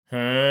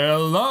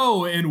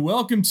and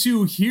welcome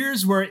to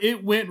Here's Where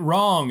It Went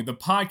Wrong, the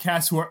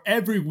podcast where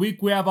every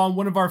week we have on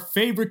one of our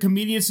favorite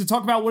comedians to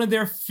talk about one of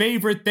their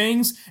favorite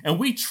things, and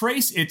we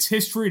trace its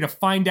history to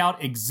find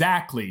out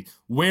exactly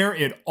where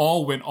it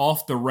all went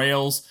off the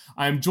rails.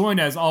 I'm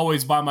joined, as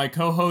always, by my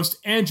co-host,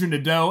 Andrew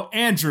Nadeau.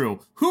 Andrew,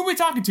 who are we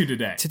talking to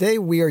today? Today,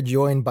 we are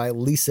joined by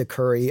Lisa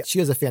Curry. She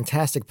has a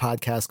fantastic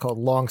podcast called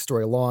Long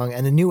Story Long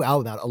and a new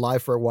album out,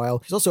 Alive for a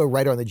While. She's also a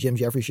writer on The Jim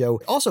Jeffries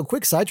Show. Also,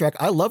 quick sidetrack,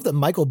 I love the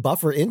Michael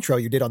Buffer intro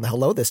you did on the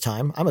Hello this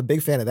time. I'm a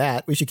big fan of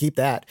that. We should keep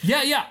that.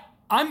 Yeah.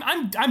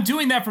 I'm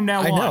doing that from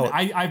now on.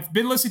 I've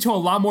been listening to a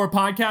lot more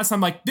podcasts.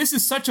 I'm like, this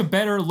is such a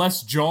better,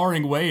 less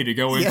jarring way to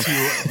go into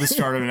the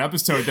start of an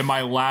episode than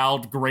my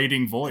loud,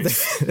 grating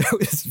voice. That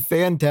was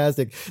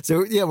fantastic.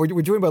 So yeah,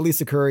 we're joined by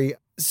Lisa Curry.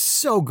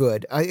 So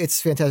good.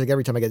 It's fantastic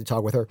every time I get to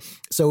talk with her.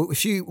 So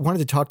she wanted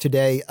to talk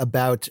today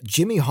about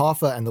Jimmy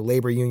Hoffa and the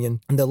labor union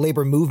and the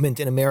labor movement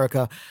in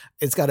America.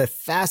 It's got a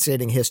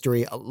fascinating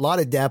history, a lot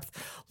of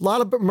depth, a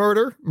lot of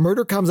murder.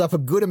 Murder comes up a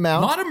good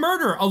amount. A lot of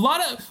murder.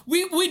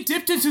 We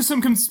dipped into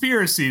some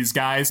conspiracies,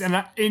 guys.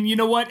 And you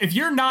know what? If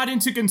you're not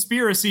into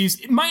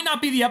conspiracies, it might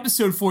not be the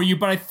episode for you,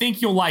 but I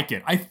think you'll like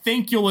it. I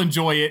think you'll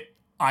enjoy it.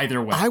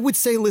 Either way. I would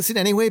say listen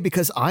anyway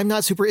because I'm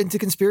not super into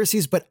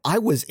conspiracies, but I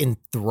was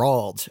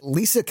enthralled.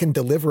 Lisa can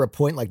deliver a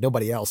point like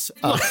nobody else.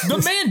 Look, the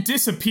man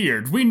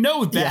disappeared. We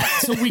know that. Yeah.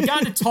 So we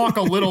got to talk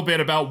a little bit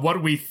about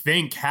what we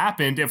think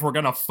happened if we're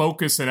going to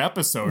focus an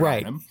episode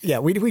on him. Yeah,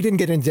 we didn't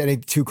get into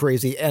anything too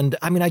crazy. And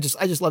I mean, I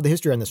just love the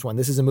history on this one.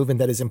 This is a movement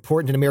that is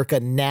important in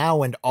America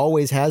now and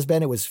always has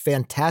been. It was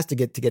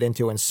fantastic to get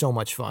into and so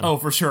much fun. Oh,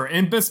 for sure.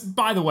 And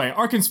by the way,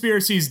 our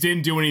conspiracies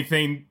didn't do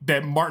anything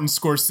that Martin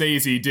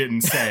Scorsese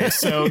didn't say.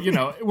 So, you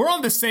know, we're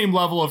on the same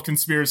level of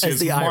conspiracy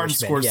as Martin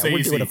Scorsese. Yeah,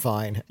 we're doing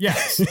fine.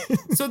 Yes.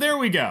 So there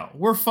we go.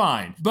 We're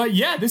fine. But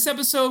yeah, this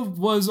episode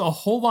was a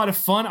whole lot of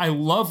fun. I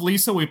love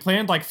Lisa. We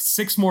planned like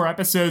 6 more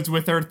episodes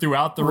with her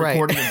throughout the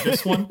recording of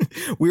this one.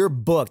 We are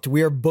booked.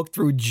 We are booked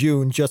through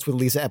June just with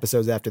Lisa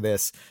episodes after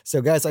this.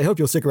 So guys, I hope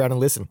you'll stick around and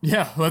listen.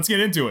 Yeah, let's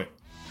get into it.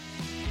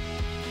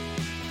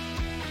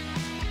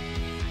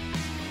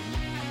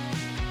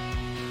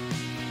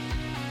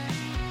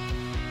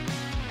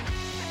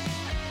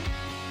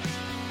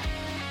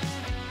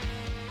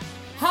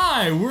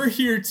 Hi, we're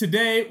here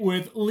today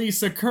with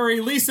Lisa Curry.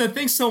 Lisa,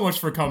 thanks so much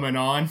for coming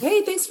on.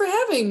 Hey, thanks for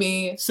having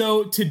me.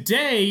 So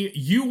today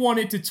you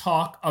wanted to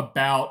talk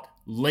about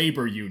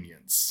labor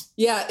unions.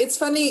 Yeah, it's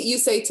funny you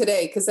say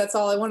today because that's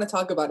all I want to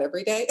talk about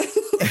every day.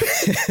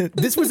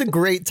 This was a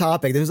great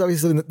topic. There's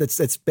obviously something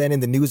that's been in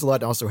the news a lot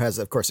and also has,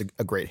 of course,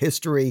 a great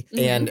history.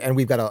 Mm-hmm. And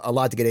we've got a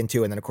lot to get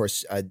into. And then, of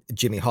course,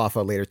 Jimmy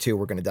Hoffa later, too,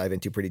 we're going to dive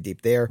into pretty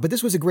deep there. But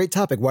this was a great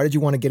topic. Why did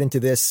you want to get into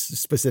this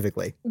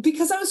specifically?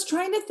 Because I was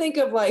trying to think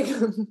of like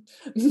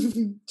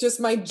just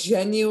my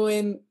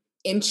genuine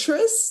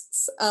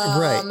interests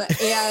and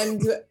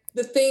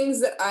the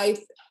things that I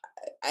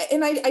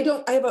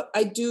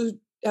do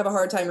have a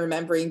hard time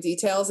remembering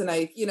details, and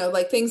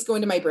like things go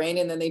into my brain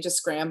and then they just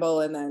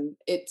scramble and then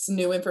it's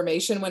new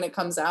information when it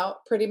comes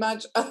out pretty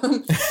much.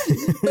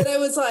 But I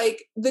was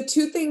like, the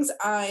 2 things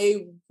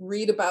I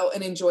read about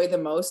and enjoy the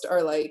most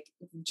are like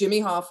Jimmy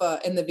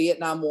Hoffa and the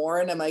Vietnam War.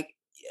 And I'm like,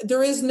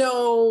 there is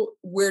no,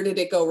 where did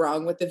it go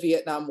wrong with the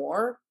Vietnam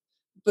War?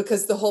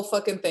 Because the whole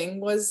fucking thing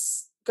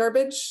was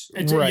garbage.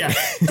 Right. Yeah,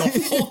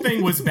 the whole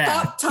thing was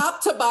bad.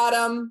 Top to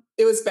bottom,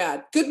 it was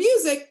bad. Good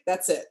music,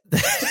 that's it.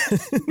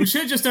 We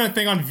should have just done a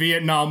thing on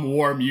Vietnam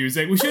War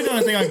music. We should have done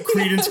a thing on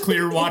Creedence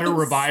Clearwater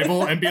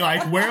Revival and be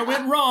like, where it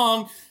went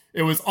wrong,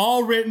 it was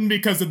all written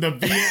because of the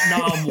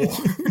Vietnam War.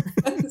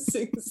 That's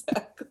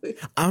exactly.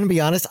 I'm going to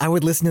be honest, I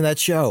would listen to that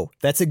show.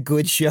 That's a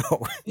good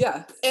show.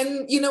 Yeah.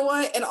 And you know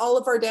what? And all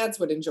of our dads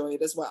would enjoy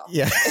it as well.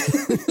 Yeah.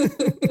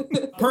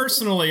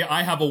 Personally,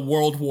 I have a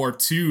World War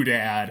II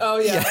dad. Oh,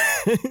 yeah.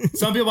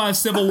 Some people have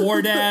Civil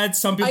War dads.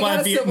 Some people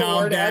have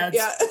Vietnam dads.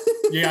 Yeah.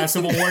 Yeah,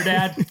 Civil War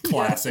dad.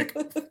 Classic.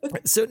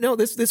 So, no,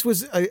 this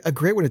was a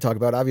great one to talk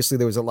about. Obviously,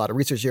 there was a lot of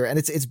research here, and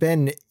it's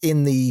been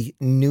in the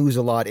news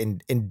a lot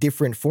in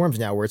different forms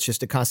now, where it's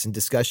just a constant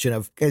discussion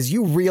of, as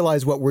you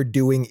realize what we're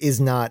doing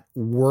is not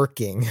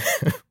working,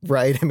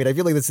 right? I mean, I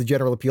feel like that's the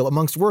general appeal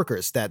amongst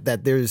workers,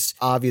 that there's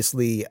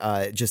obviously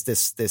just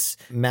this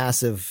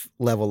massive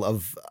level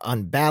of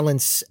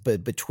unbalance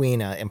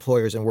between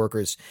employers and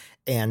workers.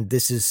 And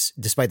this is,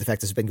 despite the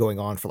fact this has been going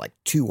on for like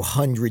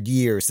 200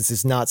 years, this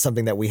is not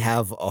something that we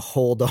have a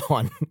hold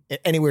on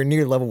anywhere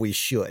near the level we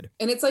should.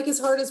 And it's like, as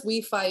hard as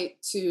we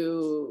fight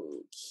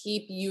to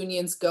keep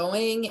unions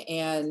going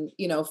and,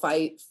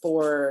 fight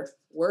for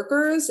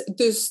workers,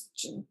 there's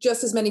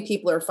just as many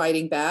people are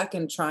fighting back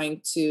and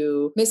trying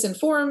to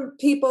misinform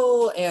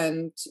people.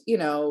 And,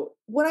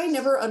 what I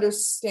never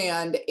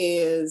understand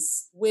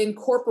is when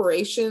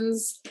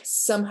corporations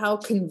somehow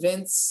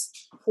convince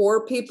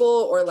poor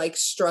people or like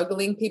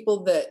struggling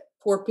people that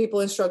poor people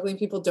and struggling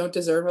people don't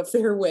deserve a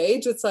fair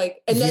wage. It's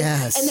like, and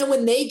then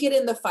when they get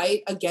in the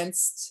fight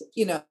against,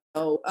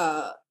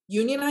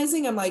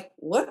 unionizing, I'm like,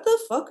 what the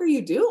fuck are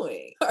you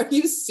doing? Are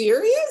you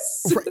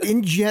serious?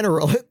 In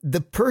general,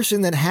 the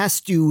person that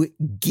has to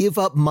give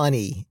up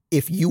money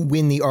if you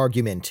win the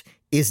argument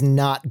is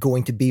not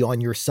going to be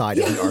on your side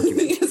of the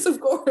argument. Yes, of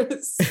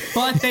course.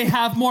 But they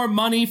have more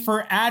money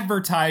for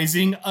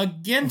advertising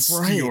against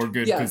your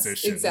good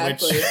position.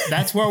 Exactly. Which,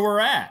 that's where we're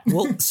at.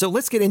 Well, so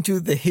let's get into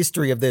the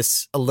history of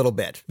this a little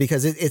bit,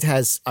 because it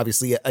has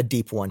obviously a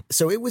deep one.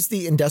 So it was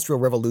the Industrial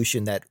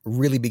Revolution that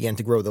really began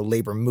to grow the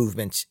labor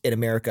movement in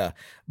America,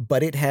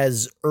 but it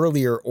has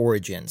earlier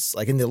origins.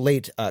 Like in the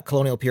late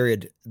colonial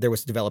period, there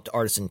was developed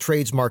artisan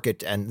trades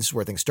market, and this is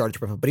where things started to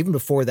promote. But even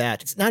before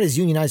that, it's not as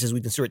unionized as we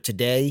consider it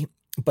today.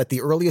 But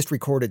the earliest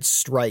recorded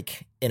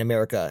strike in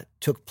America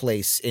took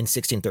place in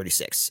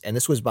 1636, and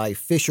this was by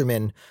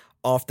fishermen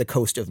off the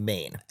coast of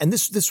Maine. And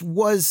this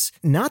was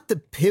not the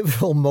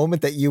pivotal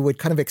moment that you would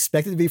kind of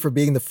expect it to be for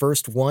being the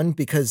first one,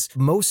 because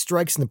most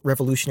strikes in the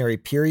Revolutionary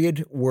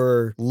period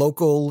were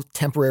local,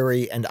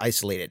 temporary, and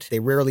isolated. They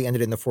rarely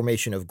ended in the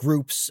formation of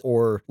groups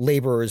or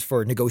laborers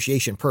for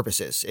negotiation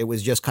purposes. It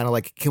was just kind of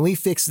like, can we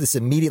fix this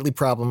immediately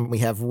problem we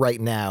have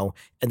right now,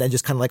 and then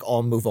just kind of like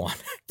all move on.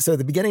 So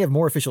the beginning of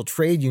more official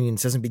trade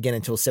unions doesn't begin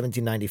until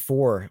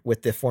 1794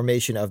 with the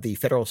formation of the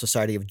Federal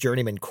Society of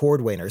Journeyman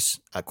Cordwainers,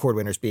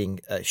 cordwainers being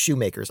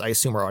shoemakers. I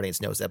assume our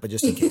audience knows that, but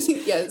just in case.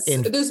 Yes,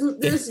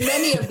 there's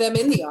many of them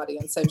in the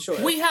audience, I'm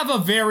sure. We have a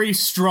very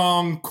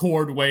strong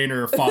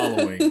cordwainer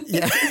following.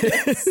 Yeah.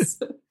 Yes.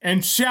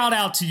 And shout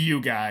out to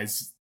you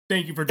guys.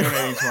 Thank you for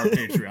donating to our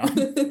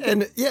Patreon.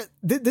 And yeah,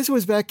 this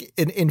was back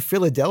in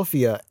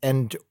Philadelphia.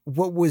 And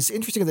what was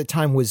interesting at the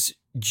time was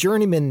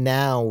journeyman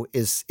now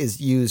is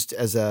used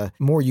as a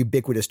more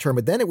ubiquitous term,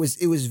 but then it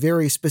was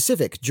very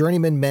specific.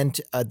 Journeyman meant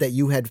that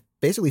you had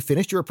basically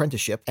finished your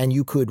apprenticeship and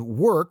you could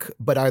work,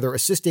 but either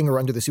assisting or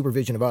under the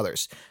supervision of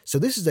others. So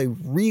this is a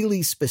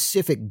really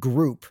specific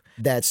group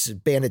that's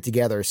banded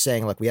together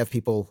saying, like, we have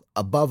people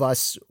above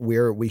us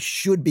where we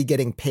should be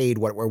getting paid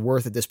what we're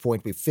worth at this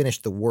point. We've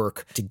finished the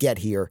work to get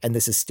here, and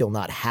this is still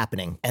not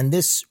happening. And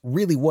this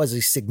really was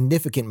a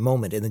significant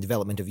moment in the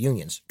development of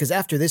unions, because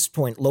after this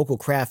point, local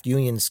craft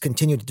unions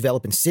continued to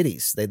develop in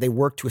cities. They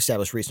worked to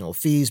establish reasonable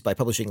fees by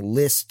publishing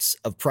lists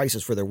of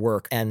prices for their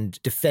work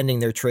and defending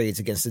their trades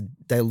against the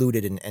diluted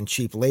and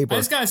cheap labor. I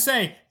just gotta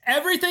say,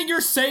 everything you're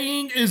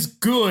saying is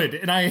good,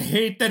 and I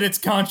hate that it's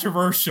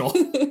controversial.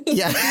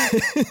 Yeah.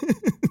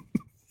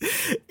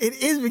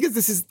 It is, because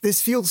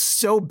this feels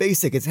so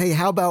basic. It's, hey,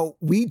 how about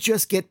we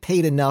just get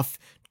paid enough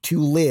to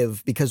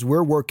live because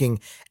we're working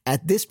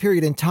at this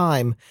period in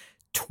time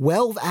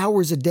 12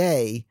 hours a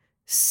day,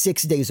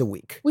 6 days a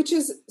week. Which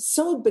is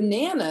so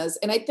bananas.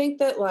 And I think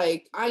that,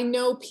 like, I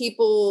know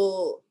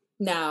people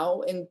now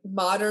in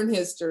modern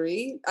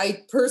history,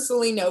 I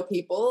personally know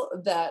people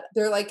that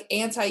they're like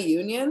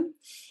anti-union.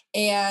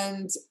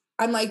 And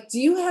I'm like, do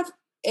you have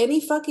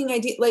any fucking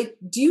idea? Like,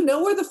 do you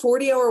know where the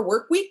 40-hour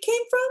work week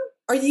came from?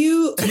 Are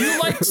you... Do you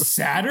like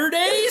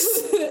Saturdays?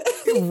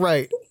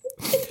 Right.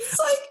 It's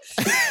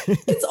like,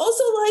 it's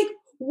also like,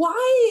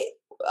 why...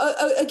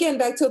 again,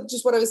 back to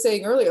just what I was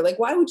saying earlier, like,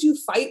 why would you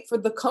fight for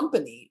the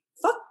company?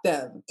 Fuck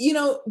them. You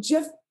know,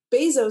 Jeff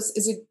Bezos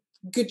is a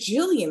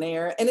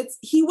gajillionaire, and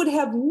he would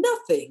have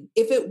nothing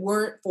if it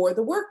weren't for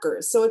the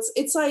workers. So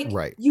it's like,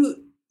 right.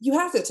 You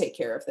have to take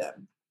care of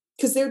them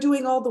because they're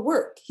doing all the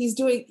work. He's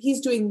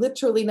doing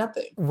literally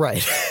nothing.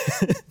 Right.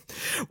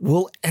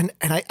 Well, and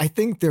I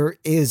think there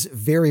is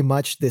very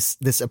much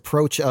this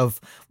approach of,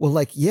 well,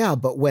 like, yeah,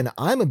 but when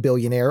I'm a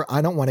billionaire,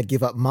 I don't want to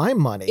give up my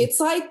money. It's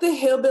like the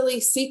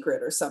hillbilly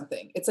secret or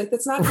something. It's like,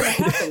 that's not going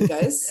to happen,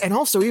 guys. And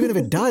also, even if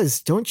it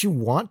does, don't you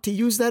want to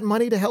use that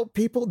money to help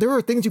people? There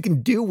are things you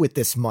can do with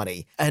this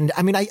money. And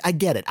I mean, I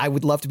get it. I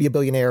would love to be a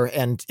billionaire.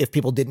 And if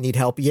people didn't need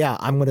help, yeah,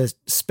 I'm going to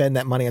spend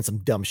that money on some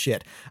dumb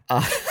shit.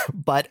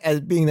 But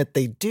as being that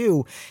they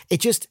do, it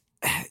just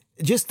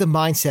the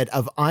mindset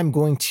of, I'm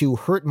going to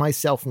hurt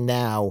myself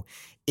now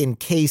in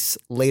case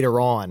later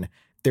on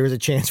there's a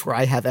chance where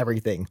I have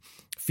everything,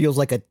 feels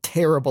like a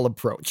terrible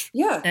approach.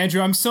 Yeah.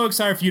 Andrew, I'm so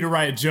excited for you to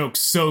write a joke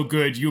so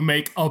good you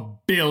make $1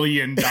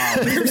 billion.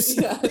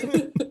 Yeah.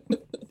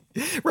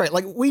 Right.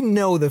 Like, we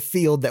know the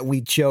field that we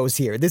chose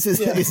here. This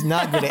is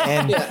not going to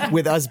end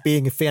with us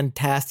being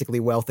fantastically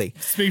wealthy.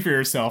 Speak for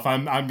yourself.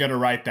 I'm going to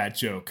write that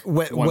joke.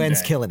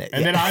 Wen's killing it.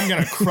 And then I'm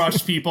going to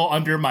crush people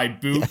under my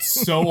boots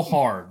so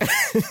hard.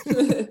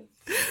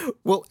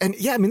 Well, and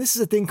yeah, I mean, this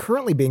is a thing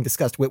currently being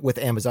discussed with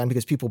Amazon,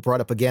 because people brought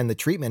up again the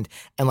treatment,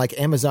 and like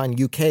Amazon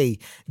UK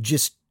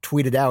just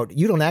tweeted out,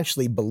 you don't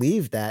actually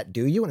believe that,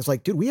 do you? And it's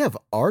like, dude, we have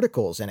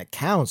articles and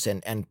accounts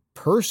and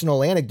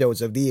personal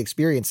anecdotes of the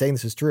experience saying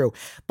this is true.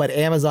 But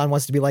Amazon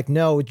wants to be like,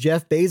 no,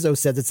 Jeff Bezos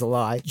says it's a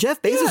lie.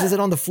 Jeff Bezos isn't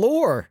on the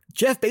floor.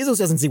 Jeff Bezos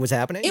doesn't see what's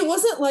happening. It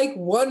wasn't like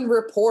one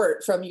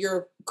report from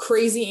your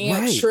crazy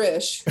Aunt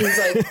Trish, who's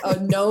like a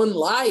known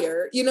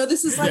liar. You know,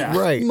 this is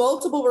like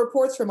multiple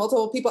reports from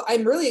multiple people.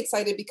 I'm really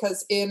excited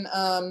because in,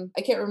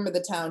 I can't remember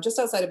the town, just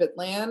outside of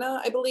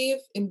Atlanta, I believe,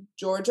 in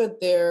Georgia,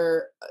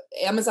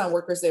 Amazon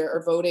workers there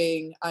are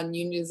voting on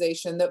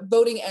unionization. The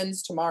voting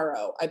ends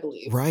tomorrow, I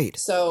believe. Right.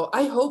 So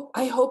I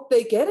hope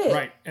they get it.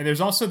 Right. And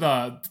there's also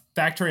the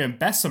factory in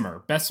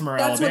Bessemer, that's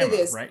Alabama. What it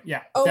is. Right?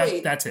 Yeah. Oh,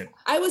 wait. That's it.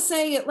 I was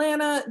saying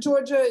Atlanta,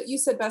 Georgia. You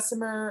said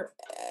Bessemer,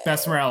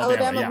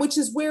 Alabama, which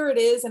is where it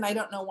is. And I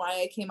don't know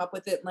why I came up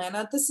with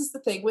Atlanta. This is the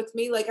thing with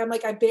me. Like, I'm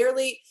like,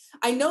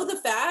 I know the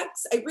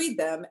facts. I read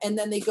them and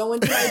then they go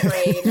into my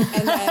brain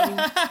and then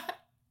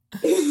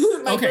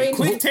my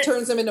brain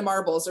turns them into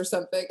marbles or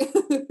something.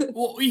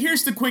 Well,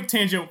 here's the quick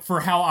tangent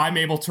for how I'm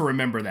able to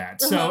remember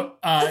that. So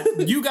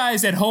you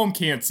guys at home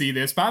can't see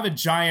this, but I have a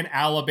giant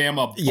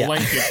Alabama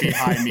blanket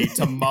behind me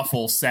to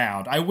muffle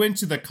sound. I went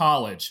to the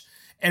college,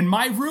 and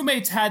my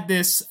roommates had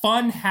this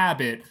fun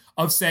habit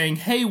of saying,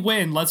 hey,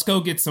 Win, let's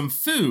go get some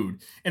food.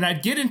 And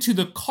I'd get into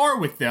the car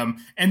with them,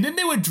 and then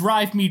they would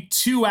drive me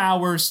 2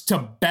 hours to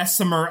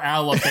Bessemer,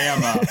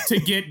 Alabama to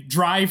get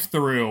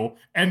drive-through,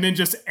 and then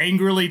just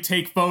angrily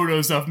take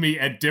photos of me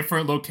at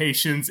different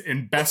locations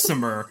in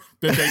Bessemer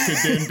that they could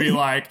then be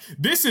like,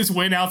 this is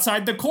Win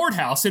outside the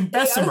courthouse in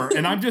Bessemer.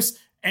 And I'm just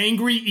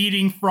angry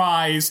eating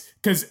fries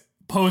because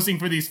posing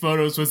for these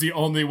photos was the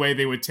only way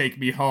they would take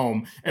me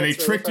home. And they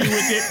tricked me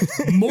with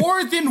it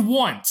more than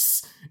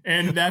once.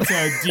 And that's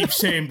a deep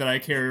shame that I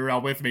carry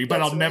around with me.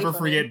 But I'll never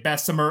forget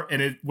Bessemer.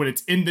 And when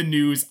it's in the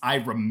news, I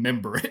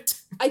remember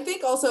it. I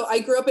think also I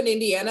grew up in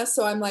Indiana.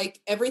 So I'm like,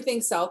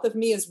 everything south of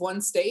me is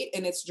one state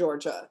and it's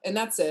Georgia. And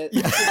that's it.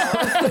 You know?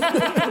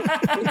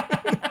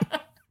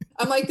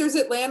 I'm like, there's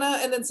Atlanta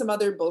and then some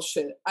other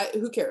bullshit.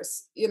 Who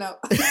cares? You know?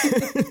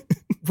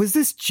 Was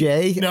this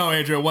Jay? No,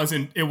 Andrew,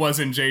 it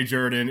wasn't Jay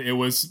Jordan. It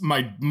was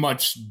my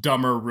much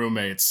dumber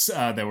roommates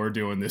that were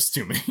doing this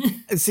to me.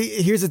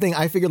 See, here's the thing.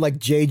 I figured like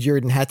Jay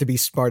Jordan had to be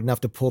smart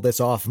enough to pull this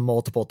off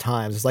multiple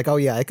times. It's like, oh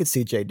yeah, I could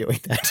see Jay doing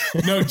that.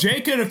 No,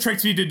 Jay could have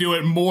tricked me to do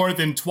it more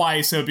than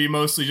twice. It would be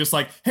mostly just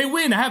like, hey,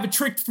 Win, I have a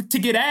trick to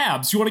get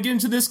abs. You want to get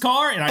into this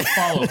car? And I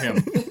follow him.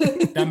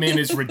 That man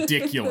is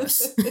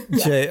ridiculous.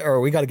 Jay,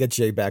 we got to get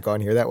Jay back on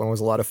here. That one was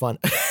a lot of fun.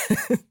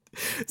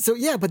 So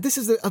yeah, but this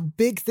is a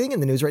big thing in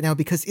the news right now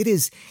because it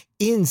is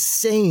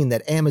insane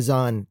that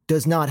Amazon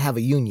does not have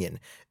a union.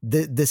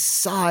 The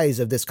size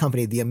of this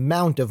company, the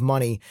amount of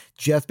money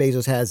Jeff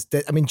Bezos has,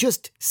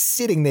 just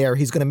sitting there,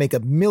 he's going to make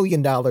 $1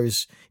 million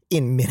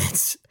in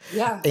minutes.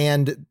 Yeah.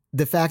 And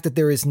the fact that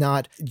there is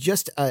not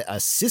just a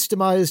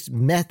systemized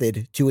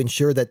method to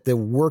ensure that the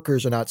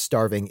workers are not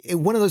starving.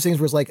 One of those things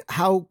was like,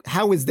 how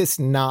is this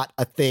not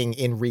a thing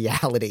in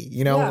reality?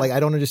 You know, like, I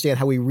don't understand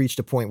how we reached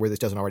a point where this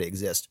doesn't already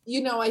exist.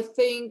 You know, I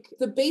think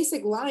the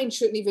basic line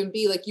shouldn't even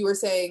be like you were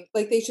saying,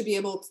 like they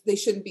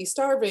shouldn't be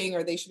starving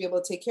or they should be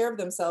able to take care of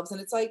themselves. And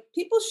it's like,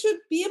 people should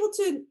be able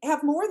to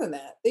have more than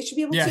that. They should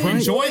be able to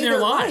enjoy their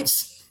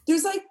lives.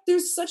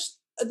 There's such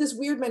this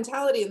weird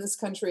mentality in this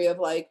country of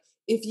like,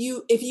 if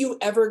you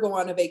ever go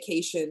on a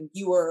vacation,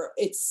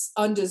 it's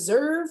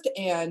undeserved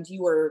and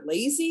you are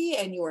lazy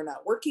and you are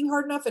not working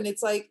hard enough. And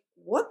it's like,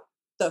 what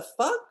the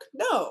fuck?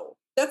 No,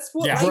 that's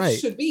what life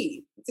should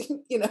be,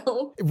 you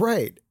know?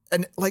 Right.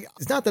 And like,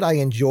 it's not that I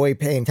enjoy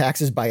paying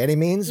taxes by any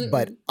means,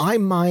 but I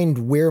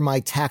mind where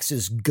my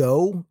taxes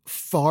go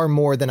far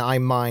more than I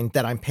mind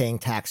that I'm paying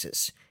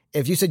taxes.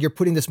 If you said you're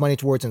putting this money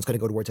towards, and it's going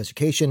to go towards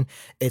education,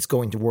 it's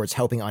going towards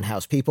helping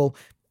unhoused people.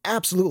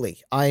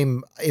 Absolutely.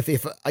 When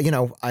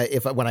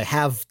I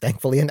have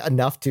thankfully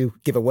enough to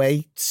give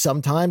away,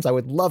 sometimes I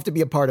would love to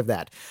be a part of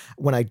that.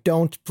 When I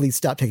don't, please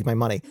stop taking my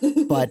money.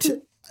 But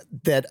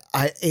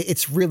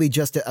it's really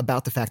just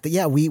about the fact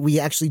that, we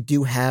actually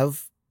do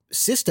have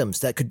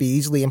systems that could be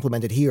easily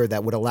implemented here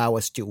that would allow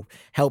us to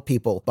help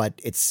people, but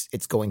it's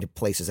going to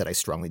places that I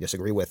strongly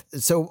disagree with.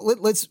 So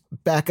let's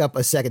back up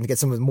a second to get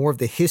some more of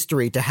the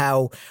history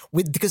to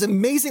because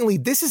amazingly,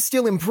 this is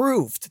still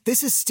improved.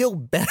 This is still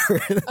better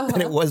than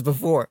it was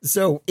before.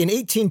 So in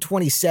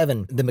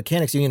 1827, the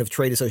Mechanics Union of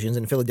Trade Associations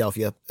in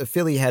Philadelphia,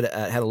 Philly had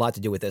a lot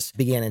to do with this,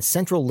 and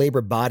central labor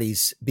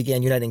bodies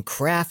began uniting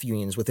craft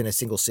unions within a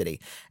single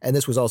city. And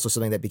this was also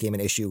something that became an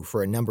issue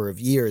for a number of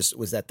years,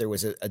 was that there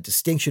was a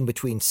distinction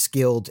between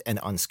skilled and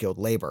unskilled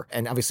labor.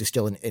 And obviously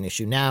still an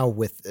issue now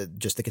with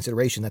just the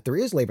consideration that there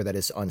is labor that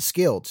is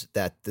unskilled,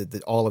 that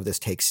all of this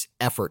takes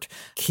effort.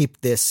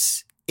 Keep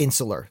this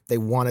insular. They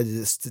wanted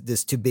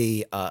this to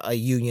be a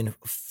union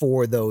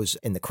for those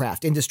in the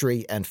craft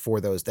industry and for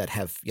those that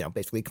have,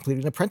 basically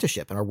completed an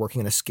apprenticeship and are working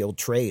in a skilled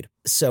trade.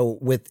 So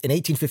in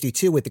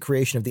 1852, with the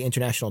creation of the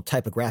International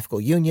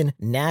Typographical Union,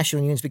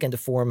 national unions began to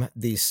form.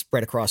 These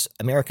spread across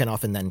America and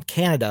often then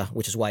Canada,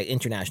 which is why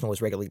international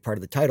was regularly part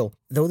of the title.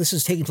 Though this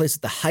is taking place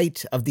at the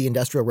height of the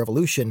Industrial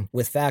Revolution,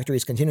 with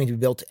factories continuing to be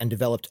built and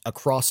developed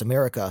across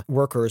America,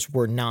 workers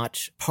were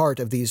not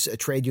part of these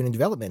trade union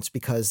developments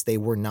because they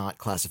were not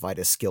classified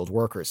as skilled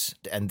workers.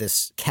 And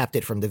this kept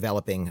it from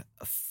developing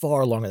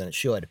far longer than it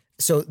should.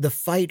 So the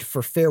fight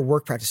for fair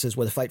work practices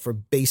was a fight for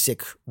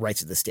basic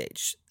rights at the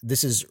stage.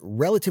 This is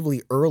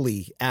relatively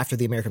early after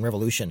the American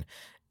Revolution.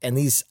 And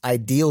these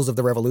ideals of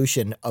the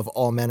revolution of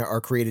all men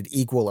are created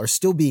equal are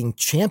still being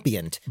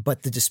championed.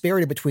 But the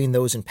disparity between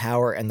those in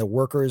power and the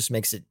workers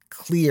makes it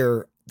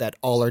clear that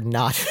all are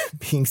not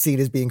being seen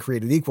as being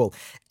created equal.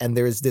 And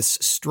there's this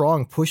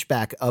strong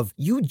pushback of,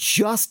 you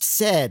just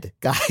said,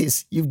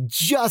 guys, you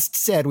just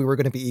said we were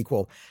going to be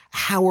equal.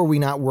 How are we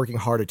not working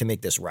harder to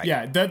make this right?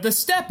 Yeah, the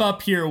step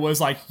up here was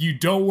like, you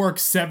don't work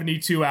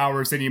 72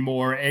 hours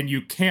anymore, and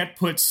you can't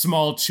put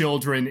small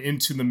children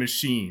into the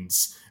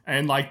machines.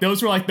 And like,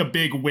 those were like the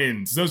big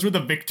wins. Those were the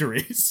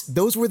victories.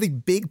 Those were the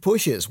big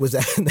pushes, was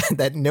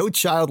that no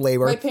child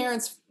labor. My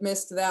parents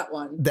missed that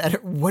one.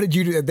 What did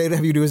you do? They'd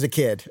have you do as a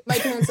kid? My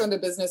parents owned a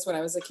business when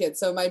I was a kid.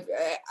 So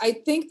I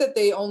think that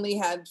they only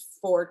had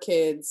 4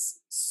 kids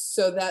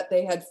so that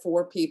they had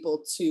 4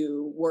 people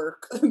to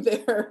work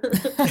there.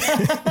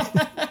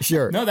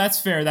 Sure. No,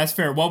 that's fair. That's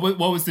fair. What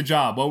was the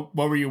job?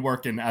 What were you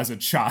working as a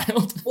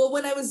child? Well,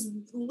 when I was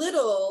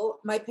little,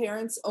 my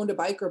parents owned a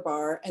biker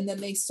bar, and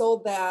then they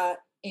sold that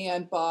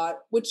and bought,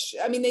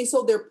 they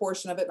sold their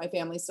portion of it. My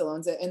family still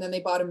owns it. And then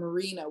they bought a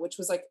marina, which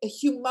was like a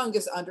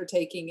humongous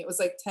undertaking. It was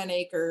like 10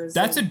 acres.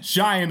 That's a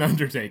giant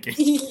undertaking.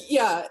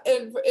 Yeah.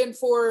 And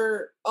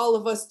for all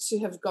of us to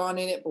have gone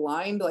in it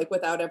blind, like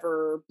without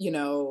ever,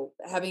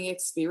 having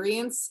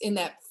experience in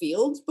that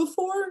field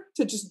before,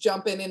 to just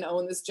jump in and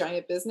own this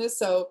giant business.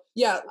 So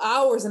yeah,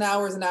 hours and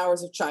hours and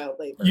hours of child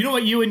labor. You know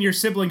what you and your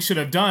siblings should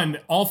have done?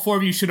 All 4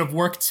 of you should have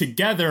worked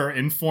together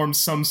and formed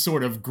some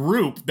sort of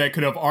group that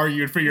could have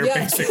argued for your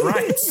basic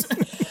rights.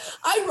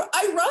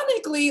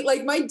 Ironically,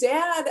 like my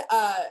dad,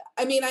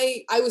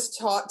 I was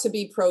taught to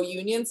be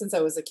pro-union since I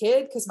was a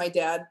kid, because my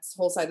dad's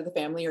whole side of the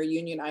family are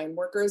union iron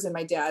workers, and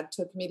my dad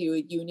took me to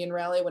a union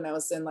rally when I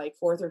was in like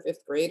 4th or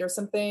 5th grade or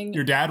something.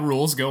 Your dad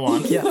rules. Go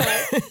on. Yeah.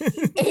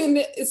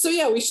 And so,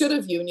 yeah, we should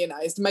have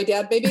unionized. My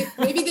dad,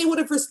 maybe they would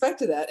have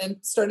respected that and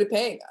started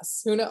paying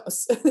us. Who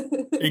knows?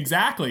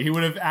 Exactly. He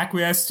would have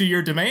acquiesced to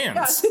your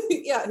demands.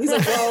 Yeah. He's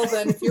like, well,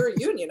 then if you're a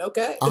union,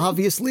 okay.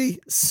 Obviously,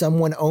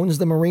 someone owns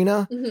the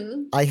marina.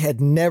 Mm-hmm. I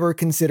had never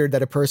considered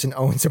that a person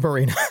owns a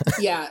marina.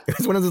 Yeah. It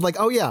was one of those like,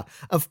 oh yeah,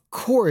 of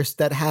course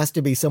that has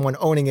to be someone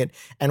owning it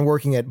and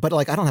working it. But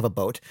like, I don't have a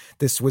boat.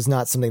 This was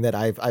not something that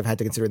I've had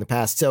to consider in the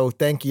past. So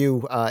thank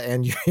you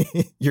and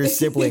your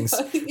siblings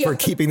for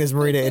keeping this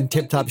marina in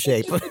tip-top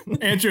shape.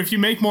 Andrew, if you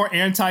make more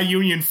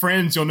anti-union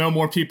friends, you'll know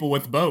more people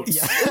with boats.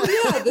 Yeah.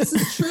 Oh, yeah, this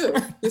is true.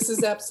 This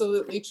is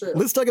absolutely true.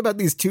 Let's talk about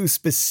these 2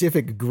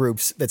 specific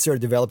groups that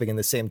started developing in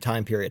the same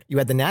time period. You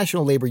had the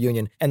National Labor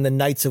Union and the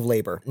Knights of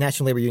Labor.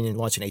 National Labor Union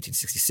launched in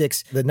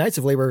 1866. The Knights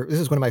of Labor, this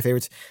is one of my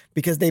favorites,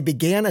 because they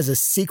began as a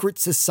secret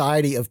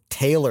society of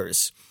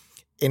tailors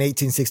in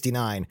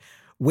 1869,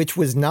 which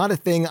was not a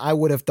thing I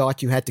would have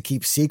thought you had to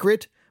keep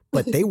secret,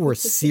 but they were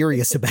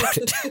serious about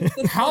it.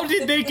 How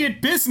did they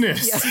get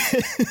business?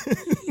 Yeah.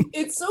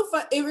 It's so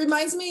fun. It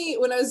reminds me,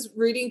 when I was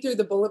reading through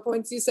the bullet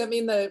points you sent me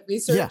in the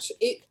research,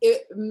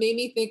 it made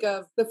me think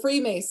of the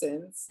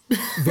Freemasons.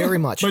 Very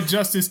much. But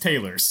just as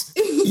tailors.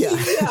 Yeah.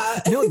 Yeah.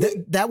 No,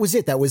 that was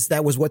it. That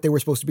was what they were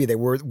supposed to be. They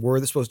were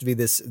supposed to be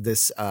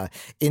this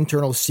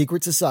internal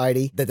secret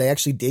society that they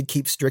actually did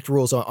keep strict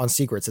rules on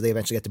secrets that they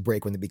eventually had to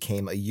break when they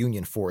became a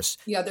union force.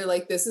 Yeah, they're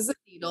like, this is a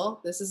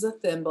needle, this is a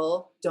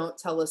thimble, don't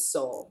tell a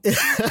soul.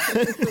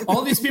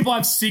 All these people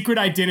have secret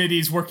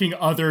identities working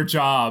other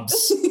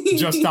jobs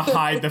just to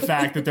hide the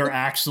fact that they're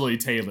actually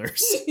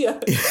tailors. Yeah.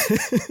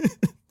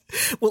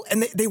 Well,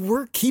 and they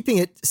were keeping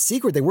it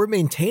secret. They were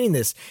maintaining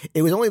this.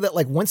 It was only that,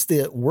 like, once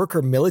the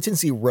worker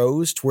militancy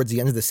rose towards the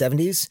end of the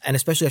 70s, and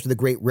especially after the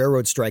Great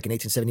Railroad Strike in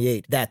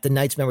 1878, that the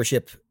Knights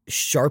membership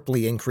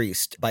sharply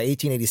increased. By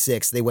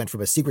 1886, they went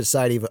from a secret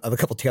society of a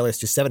couple tailors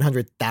to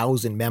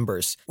 700,000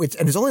 members.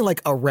 And it's only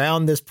like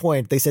around this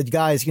point, they said,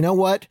 guys, you know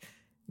what?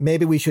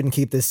 Maybe we shouldn't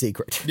keep this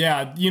secret.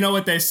 Yeah, you know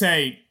what they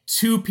say?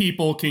 2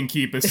 people can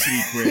keep a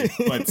secret,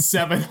 but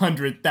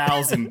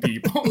 700,000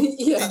 people.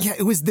 Yeah. Yeah,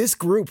 it was this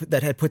group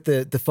that had put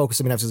the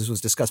focus. I mean, this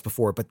was discussed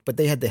before, but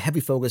they had the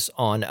heavy focus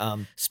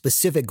on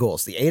specific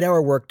goals: the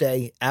 8-hour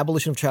workday,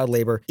 abolition of child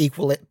labor,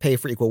 equal pay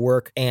for equal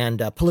work,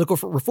 and political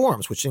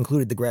reforms, which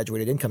included the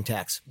graduated income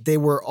tax. They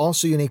were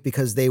also unique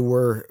because they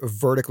were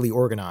vertically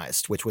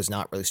organized, which was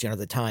not really standard at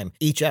the time.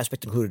 Each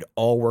aspect included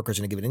all workers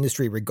in a given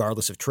industry,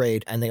 regardless of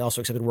trade, and they also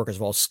accepted workers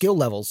of all skill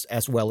levels,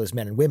 as well as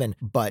men and women.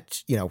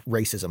 But,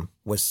 racism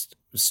was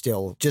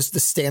still just the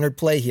standard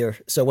play here.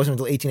 So it wasn't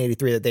until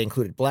 1883 that they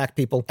included black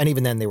people. And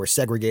even then they were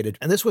segregated.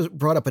 And this was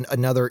brought up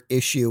another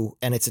issue.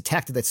 And it's a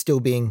tactic that's still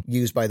being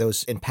used by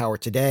those in power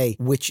today,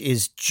 which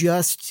is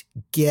just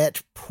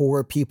get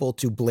poor people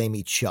to blame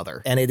each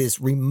other. And it is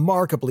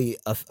remarkably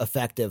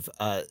effective,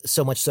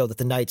 so much so that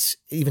the Knights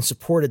even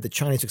supported the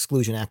Chinese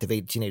Exclusion Act of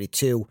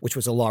 1882, which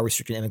was a law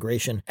restricting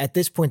immigration. At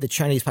this point, the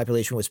Chinese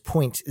population was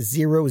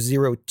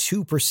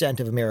 0.002%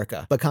 of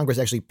America. But Congress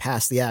actually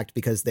passed the act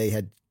because they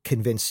had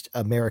convinced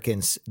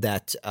Americans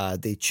that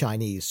the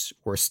Chinese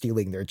were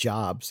stealing their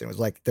jobs. And it was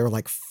like, there are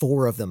like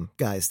 4 of them,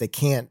 guys. They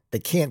can't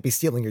be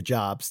stealing your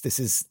jobs. This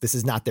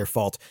is not their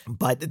fault.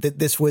 But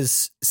this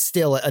was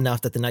still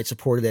enough that the Knights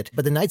supported it.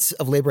 But the Knights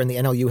of Labor and the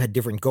NLU had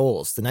different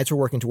goals. The Knights were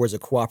working towards a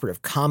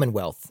cooperative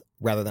commonwealth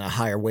rather than a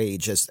higher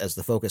wage as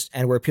the focus.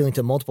 And were appealing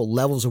to multiple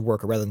levels of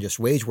worker rather than just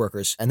wage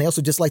workers. And they also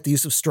disliked the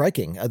use of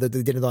striking. They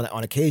did it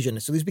on occasion.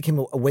 So these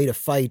became a way to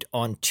fight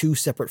on 2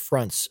 separate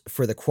fronts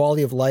for the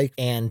quality of life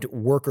and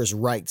workers'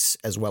 rights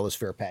as well as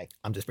fair pay.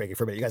 I'm just breaking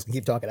for a minute. You guys can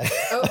keep talking. I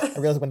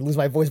realize I'm going to lose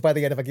my voice by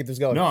the end if I keep this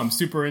going. No, I'm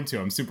super into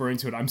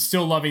it. I'm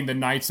still loving the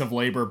Knights of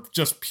Labor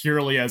just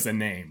purely as a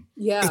name.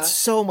 Yeah. It's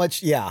so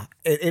much. Yeah.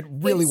 It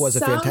really was a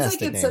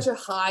fantastic name. It sounds like it's such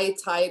a high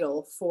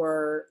title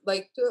for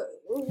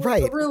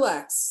right.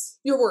 Relax.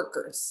 Your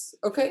workers,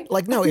 okay?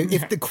 Like, no,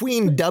 if the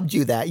Queen dubbed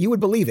you that, you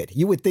would believe it.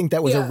 You would think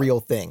that was a real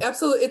thing.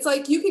 Absolutely. It's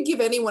like you could give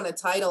anyone a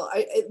title.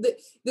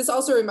 This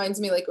also reminds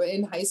me, like,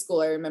 in high school,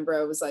 I remember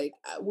I was, like,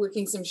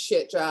 working some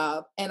shit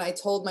job, and I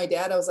told my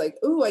dad, I was like,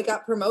 ooh, I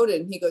got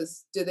promoted. And he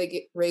goes, did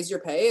they raise your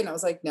pay? And I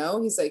was like,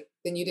 no. He's like,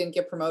 then you didn't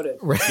get promoted.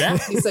 Right. Yeah.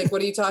 He's like,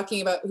 what are you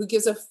talking about? Who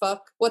gives a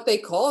fuck what they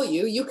call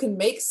you? You can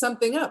make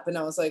something up. And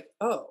I was like,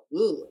 oh,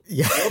 ooh.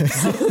 Yeah.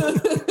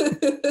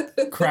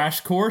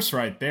 Crash course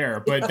right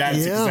there. But that's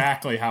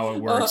exactly how it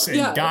works.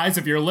 And guys,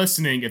 if you're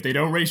listening, if they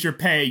don't raise your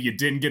pay, you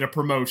didn't get a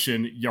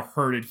promotion, you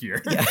heard it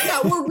here.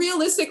 Well,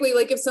 realistically,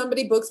 like if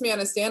somebody books me on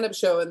a stand-up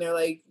show and they're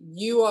like,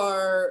 you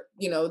are,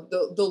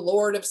 the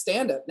lord of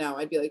stand-up now,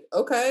 I'd be like,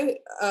 okay,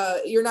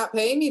 you're not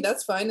paying me.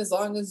 That's fine. As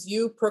long as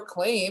you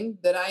proclaim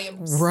that I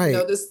am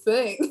this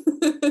thing.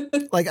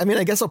 Like, I mean,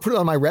 I guess I'll put it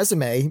on my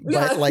resume,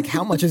 but like,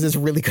 how much is this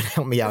really going to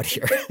help me out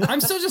here? I'm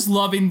still just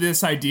loving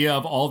this idea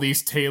of all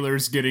these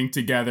tailors getting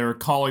together,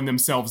 calling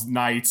themselves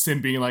knights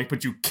and being like,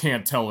 but you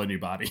can't tell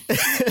anybody.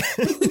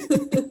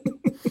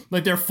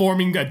 Like they're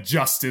forming a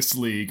Justice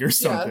League or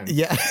something.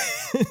 Yeah.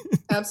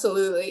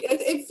 Absolutely.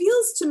 It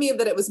feels to me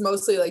that it was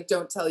mostly like,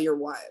 don't tell your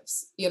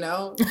wives,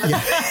 That's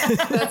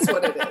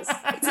what it is.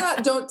 It's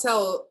not don't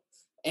tell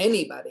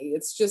anybody.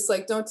 It's just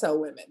like, don't tell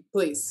women,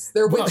 please.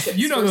 They're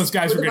witches. Those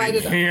guys were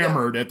getting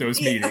hammered at those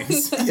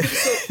meetings.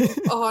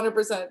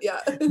 100%. Yeah.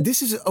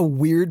 This is a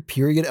weird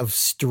period of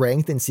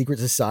strength in secret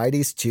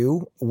societies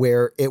too,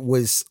 where it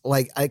was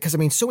like, because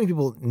so many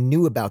people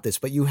knew about this,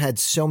 but you had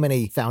so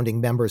many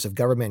founding members of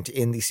government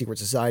in these secret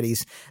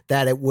societies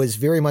that it was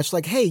very much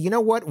like, hey, you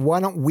know what? Why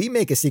don't we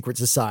make a secret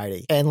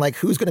society? And like,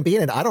 who's going to be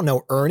in it? I don't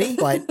know, Ernie,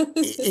 but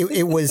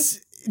it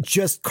was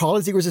just call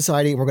it secret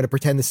society and we're going to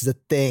pretend this is a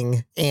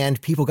thing.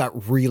 And people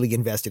got really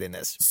invested in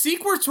this.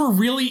 Secrets were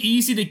really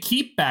easy to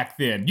keep back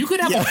then. You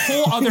could have a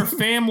whole other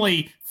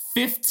family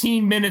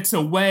 15 minutes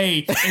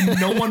away and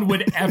no one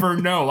would ever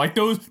know. Like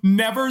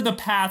never the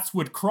paths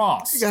would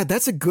cross. Yeah,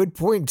 that's a good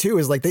point too,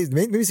 is like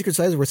maybe secret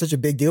societies were such a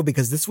big deal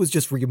because this was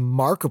just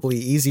remarkably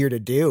easier to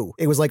do.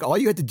 It was like all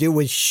you had to do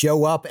was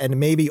show up and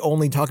maybe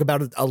only talk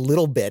about it a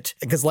little bit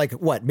because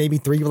maybe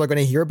 3 people are going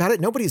to hear about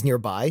it. Nobody's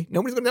nearby.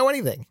 Nobody's going to know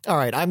anything. All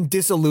right, I'm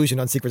disillusioned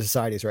on secret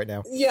societies right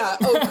now. Yeah,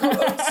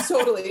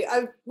 totally.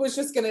 I was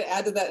just going to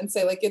add to that and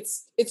say like,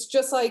 it's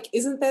just like,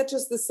 isn't that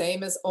just the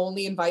same as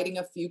only inviting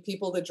a few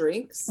people to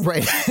drinks?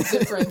 Right.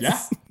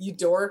 Difference, you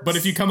dorks. But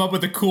if you come up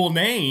with a cool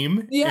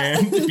name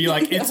and be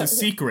like, it's a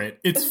secret,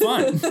 it's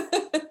fun.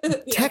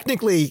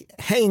 Technically,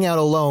 hanging out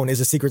alone is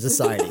a secret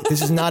society.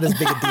 This is not as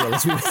big a deal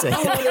as we were saying.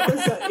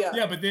 100%,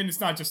 yeah, but then it's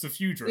not just a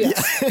few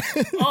drinks.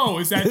 Yeah. Oh,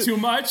 is that too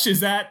much?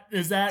 Is that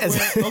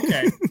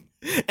okay.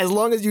 As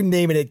long as you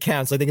name it, it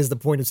counts, I think is the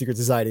point of secret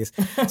societies.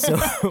 So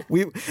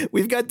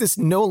we've got this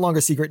no longer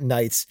secret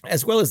Knights,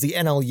 as well as the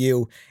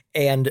NLU,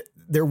 and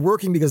they're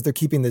working because they're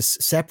keeping this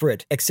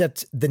separate,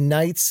 except the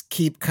Knights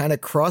keep kind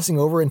of crossing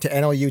over into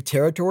NLU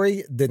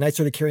territory. The Knights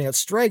started carrying out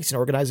strikes and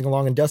organizing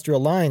along industrial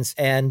lines,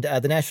 and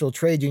the national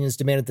trade unions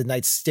demanded the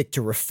Knights stick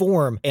to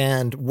reform.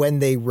 And when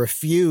they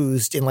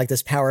refused in like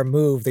this power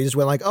move, they just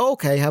went like, oh,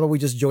 okay, how about we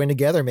just join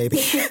together maybe?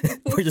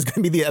 We're just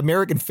going to be the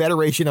American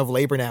Federation of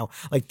Labor now,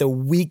 like the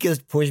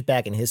weakest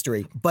pushback in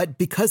history. But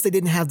because they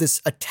didn't have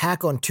this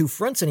attack on 2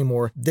 fronts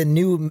anymore, the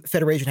new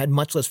federation had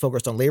much less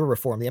focused on labor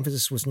reform. The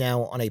emphasis was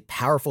now on a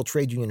powerful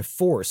trade union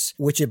force,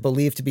 which it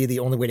believed to be the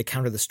only way to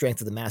counter the strength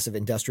of the massive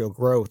industrial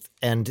growth.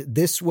 And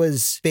this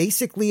was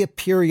basically a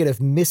period of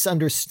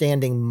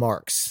misunderstanding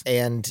Marx.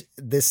 And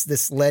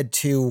this led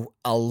to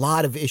a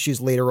lot of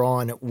issues later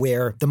on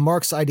where the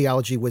Marx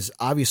ideology was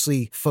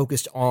obviously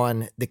focused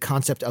on the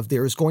concept of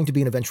there is going to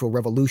be an eventual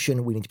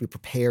revolution. We need to be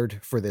prepared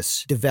for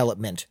this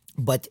development.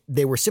 But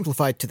they were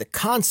simplified to the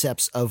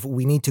concepts of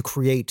we need to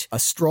create a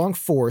strong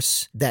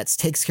force that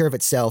takes care of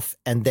itself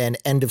and then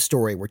end of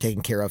story, we're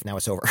taken care of, now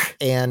it's over.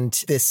 And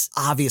this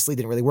obviously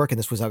didn't really work. And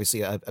this was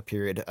obviously a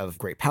period of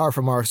great power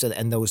for Marx,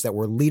 and those that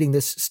were leading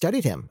this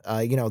studied him.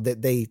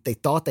 They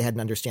thought they had an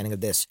understanding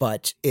of this,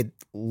 but it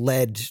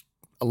led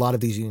a lot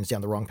of these unions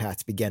down the wrong path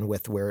to begin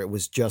with, where it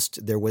was just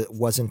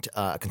wasn't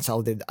a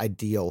consolidated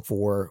ideal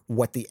for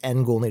what the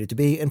end goal needed to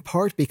be, in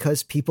part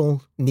because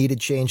people needed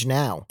change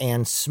now.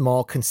 And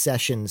small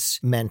concessions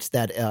meant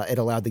that it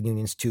allowed the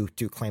unions to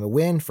claim a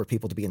win, for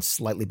people to be in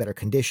slightly better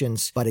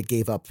conditions, but it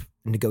gave up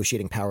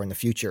negotiating power in the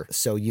future.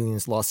 So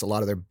unions lost a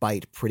lot of their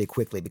bite pretty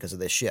quickly because of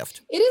this shift.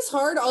 It is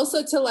hard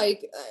also to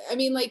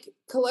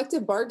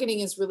collective bargaining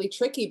is really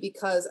tricky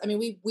because,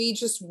 we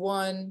just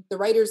won, the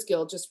Writers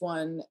Guild just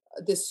won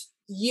this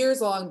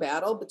years-long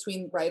battle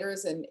between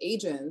writers and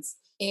agents.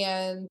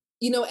 And,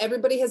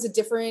 everybody has a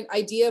different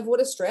idea of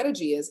what a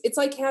strategy is. It's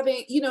like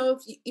having,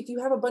 if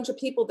you have a bunch of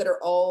people that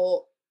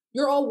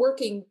you're all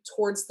working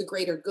towards the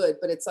greater good,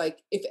 but it's like,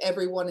 if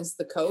everyone is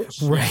the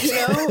coach,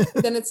 right.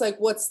 Then it's like,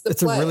 what's the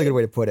That's play? a really good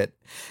way to put it.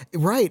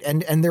 Right.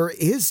 And there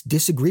is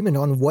disagreement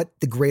on what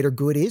the greater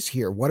good is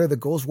here. What are the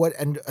goals?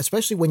 And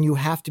especially when you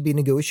have to be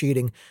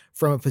negotiating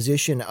from a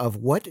position of,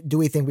 what do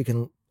we think we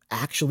can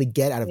actually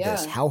get out of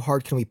this? How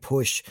hard can we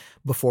push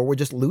before we're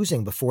just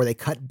losing, before they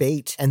cut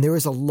bait? And there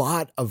is a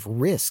lot of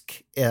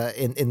risk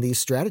in these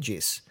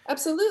strategies.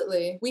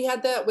 Absolutely. We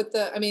had that with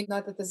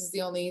not that this is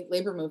the only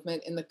labor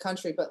movement in the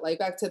country, but like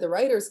back to the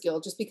Writers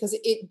Guild, just because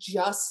it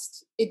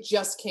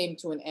just came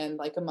to an end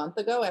like a month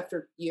ago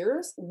after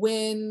years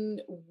when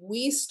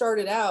we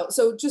started out.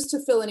 So just to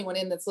fill anyone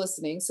in that's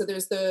listening. So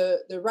there's the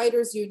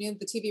writers union,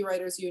 the TV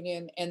writers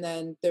union, and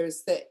then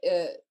there's the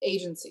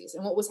agencies.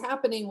 And what was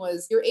happening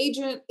was your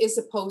agent is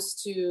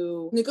supposed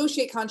to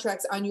negotiate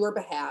contracts on your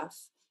behalf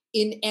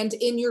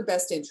in your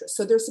best interest.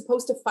 So they're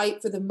supposed to fight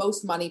for the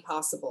most money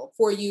possible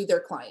for you, their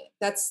client.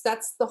 That's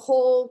the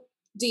whole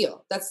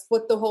deal. That's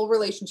what the whole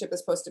relationship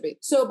is supposed to be.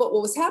 So, but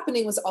what was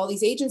happening was all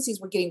these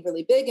agencies were getting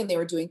really big and they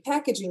were doing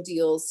packaging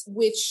deals,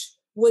 which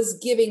was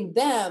giving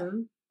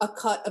them a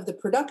cut of the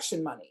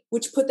production money,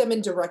 which put them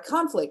in direct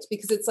conflict,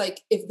 because it's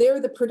like, if they're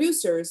the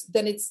producers,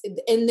 then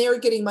and they're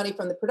getting money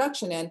from the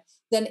production end,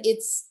 then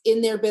it's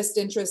in their best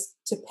interest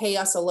to pay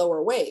us a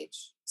lower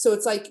wage. So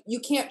it's like,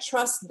 you can't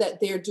trust that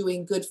they're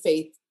doing good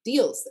faith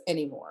deals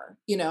anymore,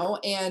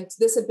 and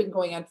this had been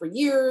going on for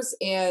years,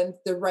 and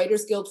the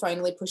Writers Guild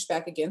finally pushed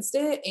back against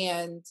it.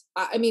 And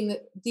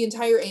the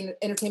entire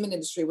entertainment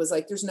industry was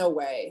like, there's no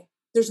way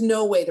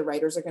the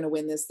writers are going to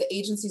win this. The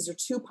agencies are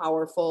too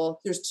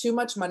powerful. There's too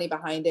much money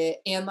behind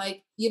it. And the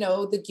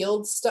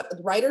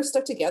writers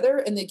stuck together,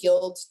 and the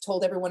guild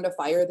told everyone to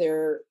fire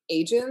their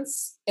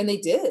agents, and they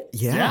did.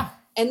 Yeah.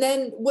 And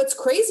then what's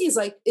crazy is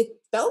it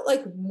felt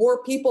like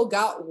more people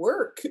got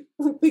work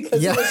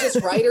because it was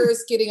just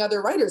writers getting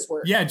other writers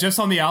work. Yeah, just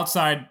on the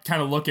outside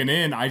kind of looking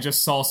in, I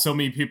just saw so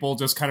many people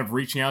just kind of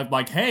reaching out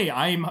like, hey,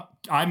 I'm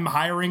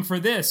hiring for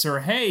this,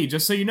 or hey,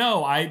 just so you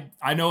know,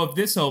 I know of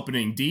this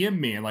opening, DM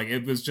me. And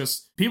it was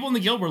just people in the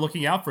guild were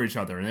looking out for each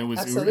other, and it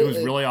was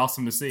really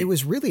awesome to see. It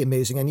was really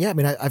amazing.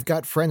 And I've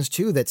got friends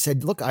too that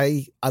said, look,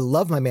 I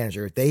love my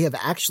manager. They have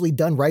actually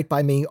done right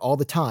by me all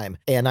the time,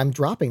 and I'm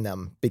dropping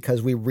them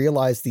because we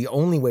realized the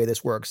only way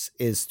this works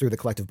is through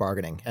the collective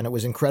bargaining. And it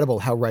was incredible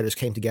how writers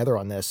came together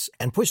on this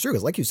and pushed through,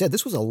 because like you said,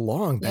 this was a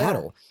long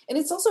battle. And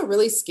it's also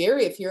really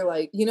scary if you're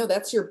like,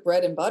 that's your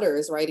bread and butter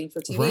is writing for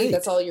TV. Right.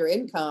 That's all your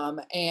income.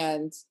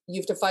 And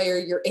you have to fire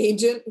your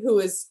agent who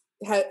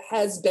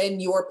has been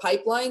your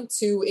pipeline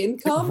to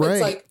income. Right.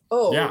 It's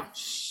like,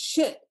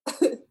 shit.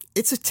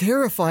 It's a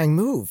terrifying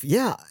move.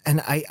 Yeah.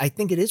 And I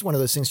think it is one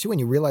of those things too, when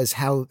you realize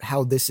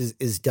how this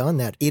is done,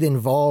 that it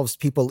involves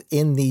people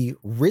in the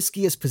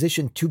riskiest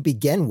position to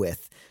begin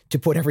with to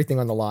put everything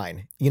on the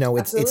line.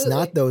 It's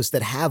not those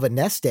that have a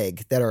nest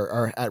egg that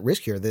are at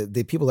risk here.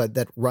 The people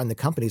that run the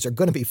companies are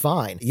going to be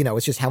fine.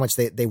 It's just how much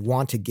they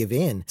want to give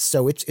in.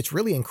 So it's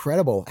really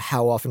incredible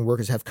how often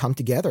workers have come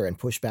together and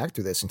pushed back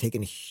through this and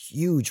taken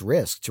huge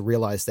risks to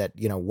realize that,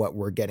 what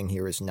we're getting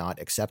here is not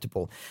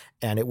acceptable.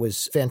 And it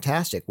was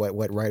fantastic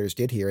what writers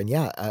did here. And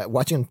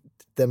watching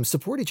them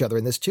support each other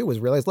in this too was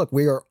realize, look,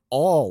 we are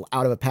all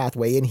out of a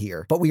pathway in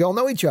here, but we all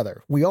know each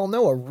other. We all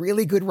know a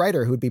really good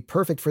writer who would be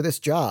perfect for this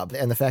job.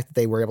 And the fact that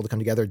they were able to come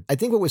together, I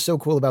think what was so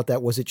cool about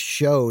that was it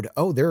showed,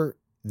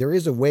 there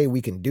is a way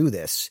we can do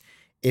this.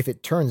 If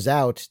it turns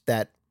out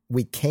that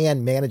we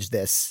can manage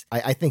this,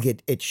 I think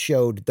it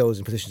showed those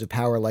in positions of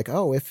power like,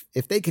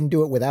 if they can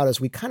do it without us,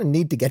 we kind of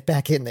need to get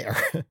back in there.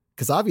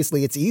 Because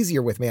obviously it's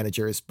easier with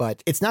managers,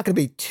 but it's not going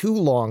to be too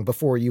long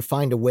before you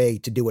find a way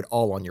to do it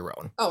all on your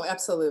own. Oh,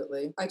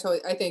 absolutely. I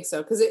think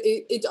so. Because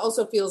it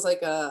also feels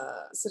like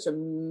such a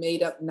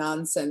made up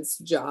nonsense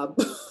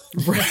job.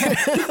 Right.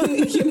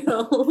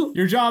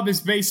 Your job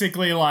is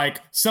basically like,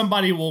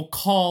 somebody will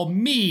call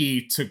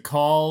me to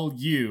call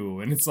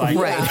you. And it's like,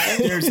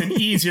 there's an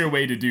easier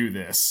way to do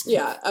this.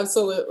 Yeah,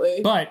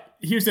 absolutely. But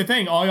here's the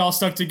thing. All y'all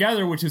stuck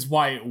together, which is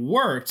why it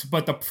worked.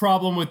 But the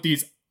problem with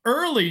these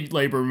early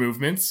labor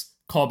movements,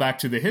 call back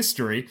to the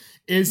history,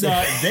 is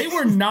they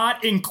were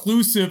not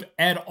inclusive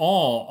at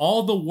all.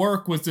 All the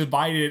work was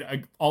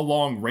divided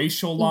along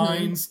racial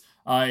lines.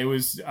 It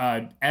was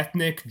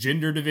ethnic,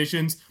 gender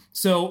divisions.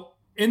 So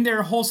in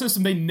their whole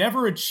system, they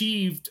never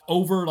achieved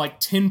over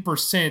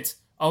 10%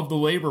 of the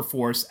labor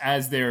force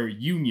as their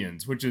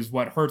unions, which is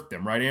what hurt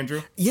them, right,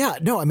 Andrew? Yeah,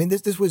 no, I mean,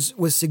 this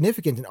was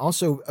significant. And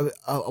also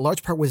a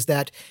large part was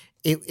that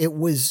it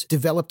was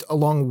developed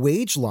along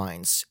wage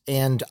lines.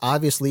 And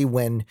obviously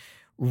when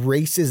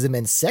racism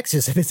and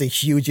sexism is a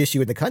huge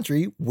issue in the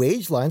country,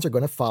 wage lines are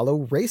going to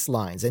follow race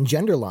lines and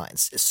gender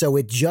lines. So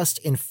it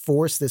just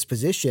enforced this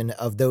position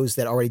of those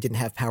that already didn't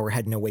have power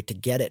had no way to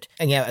get it.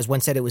 And yeah, as one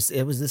said, it was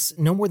this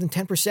no more than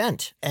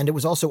 10%. And it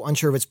was also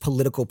unsure of its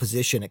political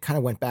position. It kind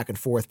of went back and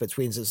forth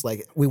between this,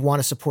 like, we want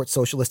to support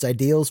socialist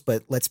ideals,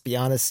 but let's be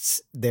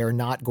honest, they're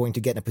not going to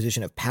get in a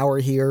position of power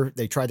here.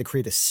 They tried to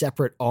create a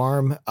separate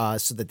arm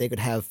so that they could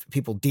have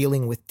people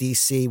dealing with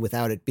DC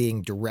without it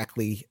being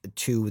directly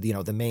to,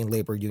 the main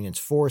labor union's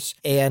force.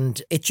 And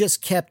it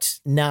just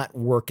kept not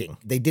working.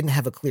 They didn't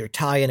have a clear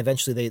tie. And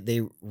eventually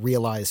they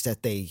realized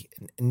that they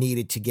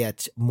needed to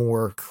get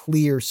more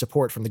clear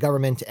support from the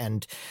government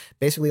and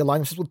basically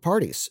align themselves with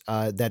parties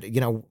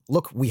that,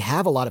 look, we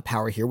have a lot of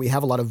power here. We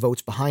have a lot of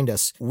votes behind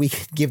us. We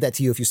can give that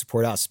to you if you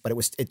support us. But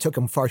it took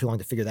them far too long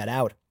to figure that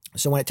out.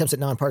 So when attempts at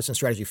nonpartisan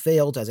strategy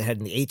failed, as it had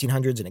in the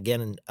 1800s and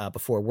again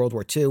before World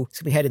War II,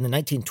 we had in the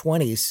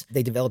 1920s,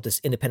 they developed this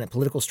independent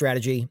political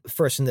strategy,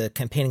 first in the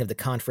campaigning of the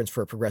Conference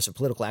for Progressive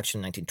Political Action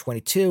in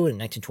 1922 and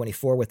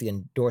 1924 with the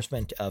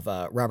endorsement of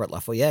Robert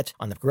Lafayette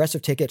on the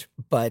progressive ticket.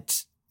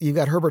 But you've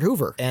got Herbert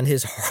Hoover and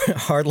his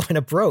hardline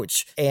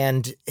approach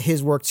and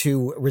his work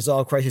to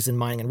resolve crises in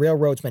mining and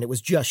railroads meant it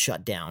was just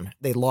shut down.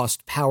 They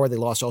lost power. They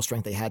lost all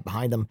strength they had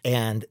behind them.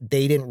 And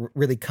they didn't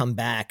really come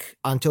back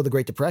until the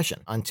Great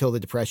Depression,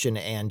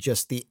 and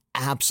just the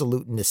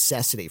absolute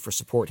necessity for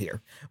support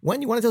here. Wen,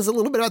 you want to tell us a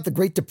little bit about the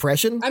Great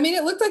Depression? I mean,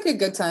 it looked like a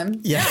good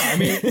time. Yeah, I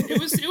mean, it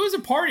was a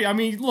party. I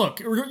mean, look,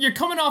 you're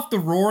coming off the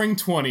Roaring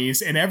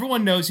 20s, and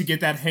everyone knows you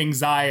get that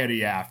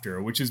anxiety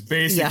after, which is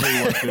basically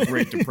what the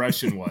Great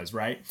Depression was,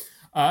 right?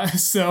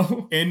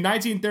 So in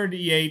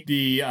 1938,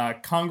 the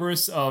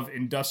Congress of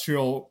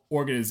Industrial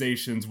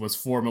Organizations was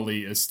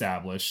formally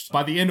established.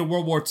 By the end of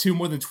World War II,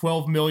 more than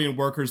 12 million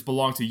workers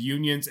belonged to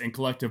unions, and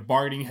collective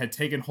bargaining had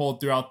taken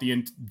hold throughout the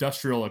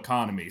industrial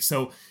economy.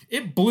 So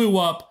it blew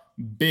up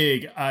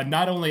big,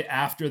 not only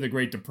after the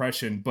Great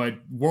Depression, but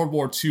World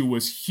War II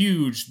was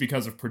huge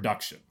because of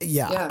production.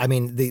 Yeah. I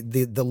mean,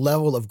 the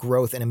level of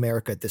growth in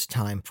America at this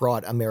time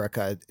brought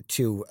America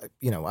to,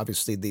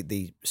 obviously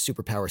the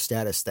superpower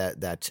status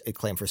that it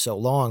claimed for so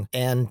long.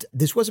 And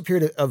this was a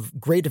period of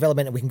great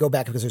development, and we can go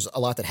back because there's a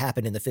lot that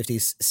happened in the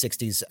 50s,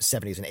 60s,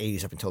 70s, and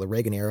 80s up until the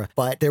Reagan era.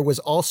 But there was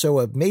also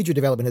a major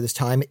development at this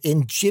time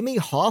in Jimmy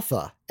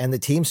Hoffa and the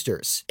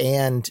Teamsters.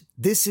 And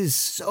this is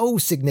so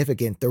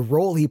significant. The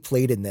role he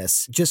played in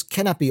this just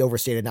cannot be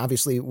overstated. And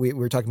obviously, we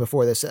were talking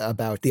before this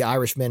about The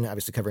Irishman,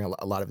 obviously covering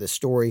a lot of this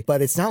story.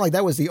 But it's not like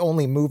that was the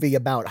only movie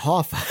about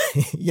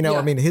Hoffa.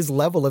 I mean, his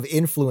level of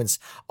influence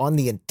on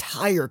the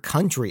entire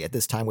country at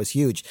this time was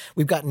huge.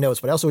 We've got notes,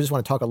 but I also just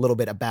want to talk a little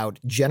bit about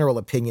general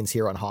opinions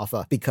here on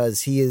Hoffa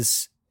because he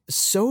is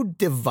so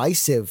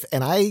divisive.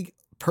 And I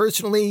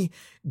personally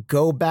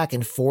go back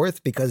and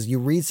forth because you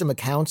read some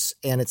accounts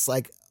and it's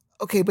like,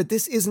 okay, but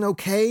this isn't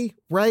okay,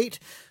 right?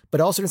 But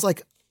also it's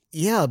like,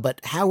 yeah,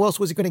 but how else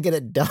was he going to get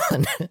it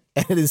done?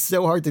 And it is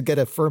so hard to get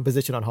a firm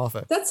position on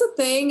Hoffa. That's the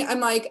thing. I'm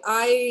like,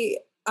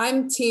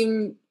 I'm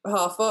team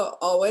Hoffa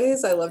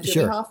always. I love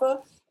Jimmy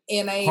Hoffa.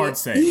 And hard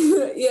say.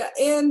 Yeah.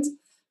 And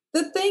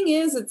the thing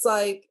is, it's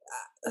like,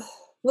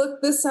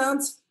 look, this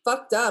sounds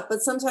fucked up,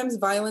 but sometimes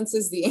violence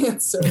is the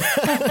answer.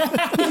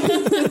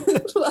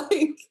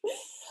 Like,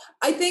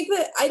 I think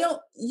that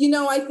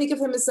I think of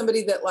him as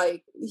somebody that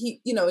like,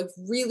 he,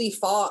 really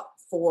fought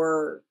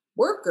for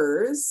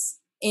workers,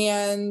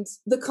 and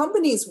the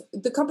companies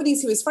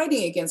he was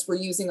fighting against were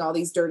using all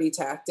these dirty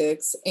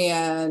tactics.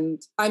 And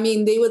I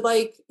mean, they would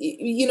like,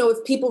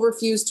 if people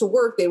refused to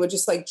work, they would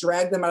just like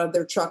drag them out of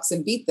their trucks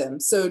and beat them.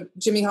 So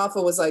Jimmy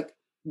Hoffa was like,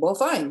 well,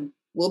 fine,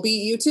 we'll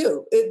beat you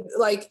too. It's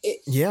like,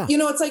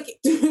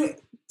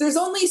 there's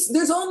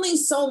only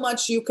so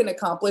much you can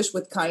accomplish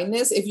with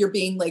kindness if you're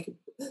being like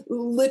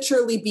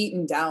literally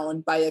beaten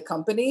down by a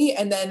company.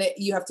 And then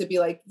you have to be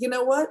like, you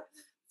know what?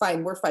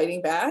 Fine, we're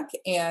fighting back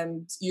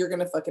and you're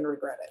going to fucking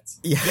regret it.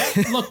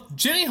 Yeah. Look,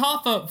 Jimmy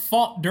Hoffa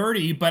fought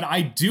dirty, but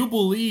I do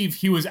believe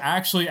he was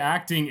actually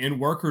acting in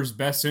workers'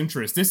 best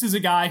interest. This is a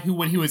guy who,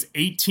 when he was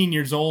 18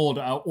 years old,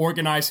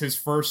 organized his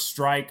first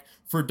strike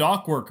for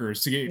dock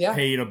workers to get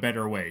paid a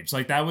better wage.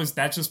 Like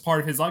that's just part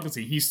of his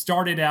legacy. He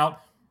started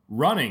out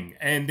running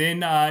and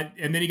then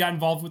he got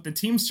involved with the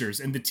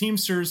Teamsters, and the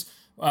Teamsters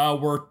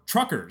were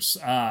truckers,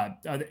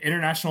 the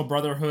International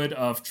Brotherhood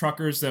of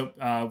Truckers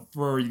that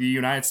for the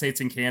United States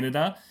and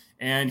Canada.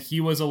 And he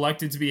was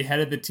elected to be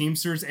head of the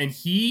Teamsters, and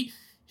he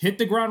hit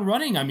the ground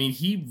running. I mean,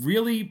 he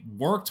really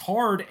worked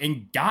hard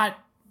and got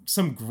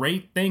some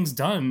great things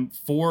done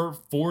for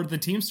the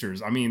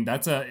Teamsters. I mean,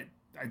 it's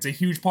a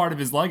huge part of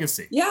his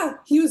legacy. Yeah,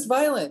 he was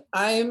violent.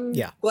 I'm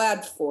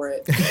glad for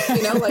it.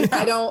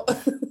 I don't.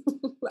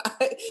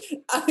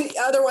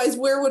 Otherwise,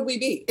 where would we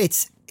be?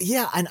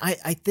 And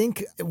I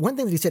think one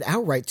thing that he said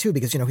outright too,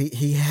 because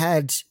he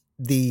had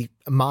the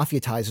mafia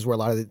ties is where a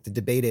lot of the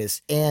debate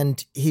is.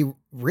 And he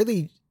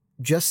really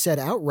just said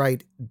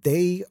outright,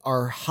 they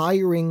are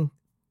hiring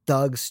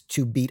thugs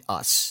to beat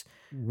us.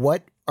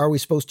 What are we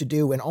supposed to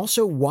do? And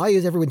also, why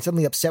is everyone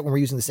suddenly upset when we're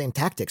using the same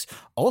tactics?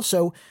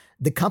 Also,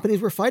 the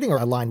companies we're fighting are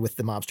aligned with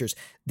the mobsters.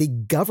 The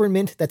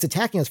government that's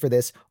attacking us for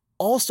this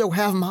also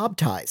have mob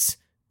ties.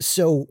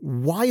 So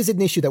why is it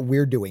an issue that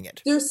we're doing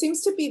it? There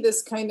seems to be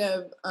this kind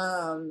of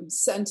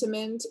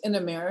sentiment in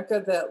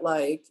America that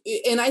like,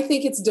 and I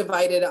think it's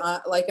divided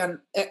on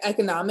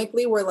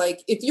economically, where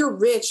like, if you're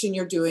rich and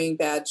you're doing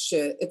bad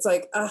shit, it's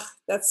like,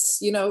 that's,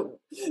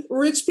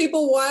 rich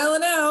people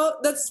wiling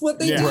out. That's what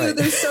they do. Right.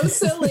 They're so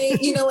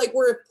silly. Like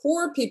where if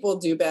poor people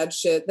do bad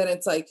shit, then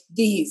it's like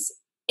these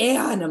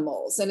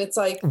animals. And it's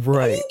like,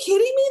 right. Are you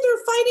kidding me?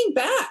 They're fighting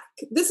back.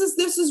 This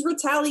is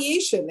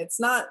retaliation. It's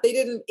not, they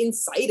didn't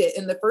incite it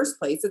in the first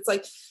place. It's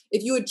like,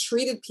 if you had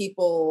treated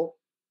people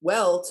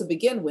well to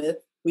begin with,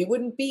 we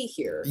wouldn't be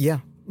here. Yeah.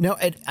 No,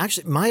 and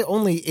actually, my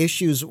only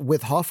issues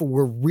with Hoffa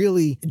were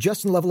really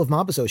just in the level of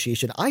mob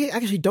association. I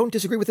actually don't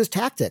disagree with his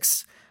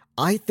tactics.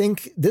 I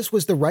think this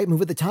was the right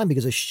move at the time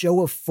because a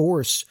show of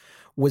force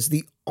was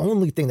the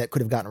only thing that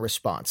could have gotten a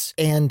response.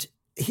 And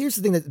here's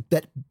the thing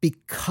that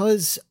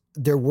because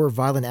there were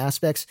violent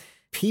aspects,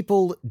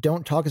 people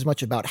don't talk as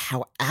much about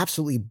how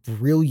absolutely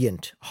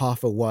brilliant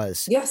Hoffa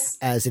was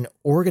as an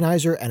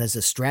organizer and as a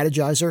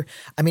strategizer.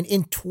 I mean,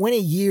 in 20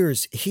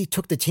 years, he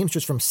took the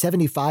Teamsters from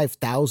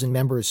 75,000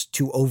 members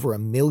to over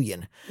 1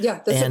 million.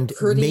 Yeah, that's a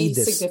pretty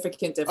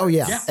significant difference. Oh,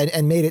 yeah.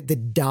 And made it the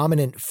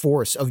dominant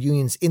force of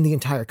unions in the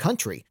entire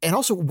country. And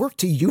also worked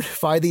to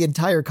unify the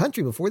entire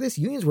country. Before this,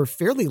 unions were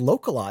fairly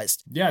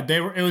localized. Yeah,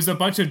 it was a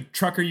bunch of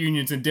trucker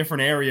unions in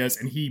different areas,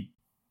 and he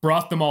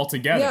brought them all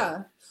together.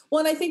 Yeah. Well,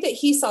 and I think that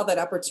he saw that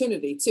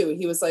opportunity too.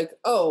 He was like,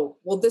 oh,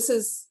 well, this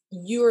is,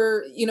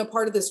 you're,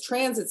 part of this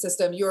transit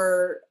system.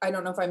 I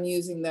don't know if I'm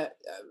using that.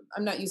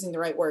 I'm not using the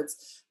right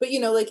words, but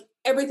like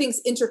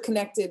everything's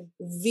interconnected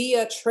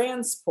via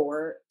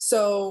transport.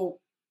 So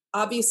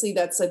obviously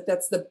that's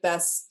the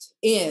best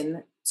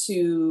in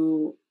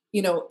to,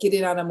 get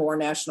it on a more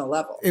national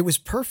level. It was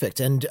perfect.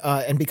 And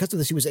because of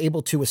this, he was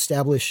able to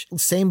establish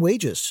same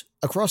wages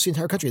across the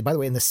entire country. By the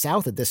way, in the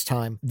South at this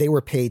time, they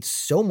were paid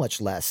so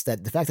much less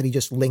that the fact that he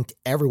just linked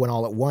everyone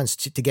all at once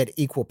to get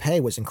equal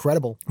pay was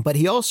incredible. But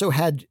he also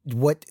had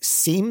what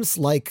seems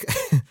like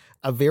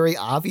a very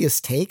obvious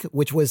take,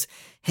 which was,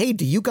 hey,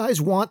 do you guys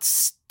want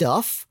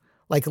stuff?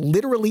 Like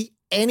literally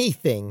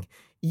anything.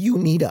 You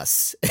need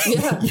us.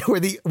 Yeah.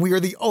 We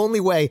are the only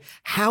way.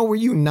 How are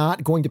you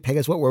not going to pay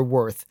us what we're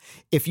worth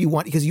if you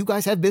want? Because you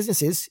guys have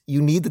businesses.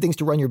 You need the things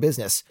to run your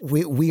business.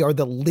 We are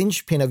the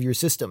linchpin of your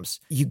systems.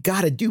 You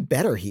got to do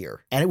better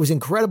here. And it was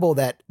incredible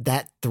that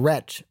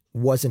threat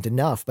wasn't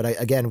enough.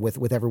 But again,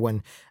 with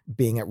everyone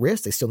being at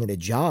risk, they still needed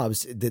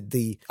jobs.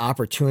 The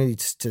opportunity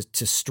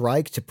to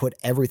strike, to put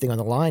everything on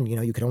the line,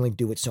 you can only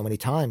do it so many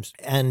times.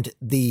 And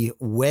the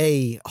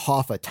way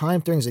Hoffa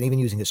timed things and even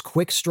using his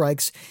quick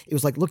strikes, it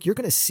was like, look, you're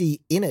going to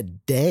see in a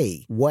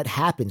day what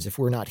happens if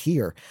we're not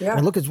here. Yeah.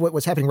 And look at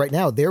what's happening right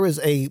now. There is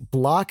a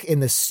block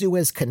in the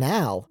Suez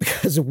Canal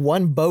because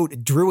one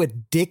boat drew a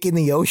dick in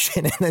the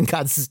ocean and then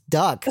got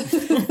stuck.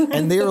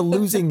 And they're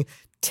losing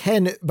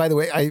 10, by the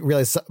way, I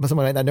realized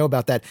someone might not know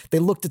about that. They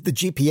looked at the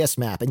GPS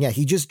map and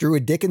he just drew a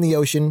dick in the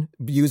ocean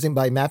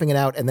by mapping it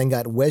out and then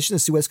got wedged in the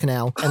Suez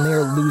Canal and they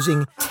are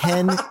losing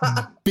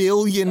 $10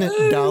 billion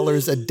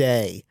a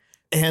day.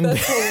 And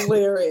that's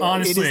hilarious.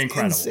 Honestly,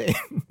 incredible. Insane.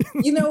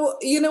 You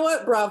know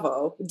what?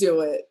 Bravo.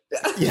 Do it.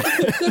 Yeah.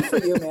 Good for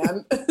you,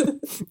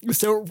 man.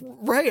 So,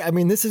 right. I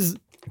mean, this is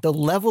the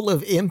level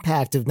of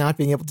impact of not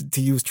being able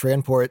to use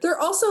transport. They're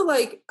also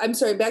back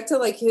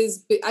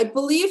to I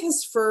believe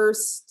his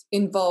first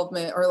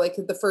involvement or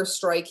the first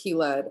strike he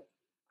led.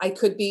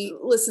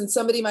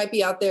 Somebody might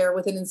be out there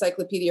with an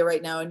encyclopedia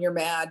right now and you're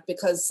mad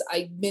because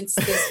I minced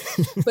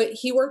this, but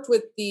he worked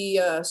with the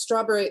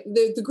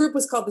the group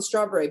was called the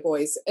Strawberry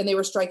Boys and they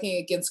were striking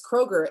against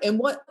Kroger. And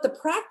what the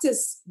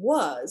practice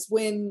was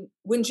when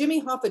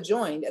Jimmy Hoffa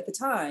joined at the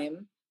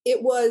time,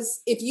 it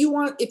was, if you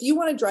want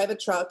to drive a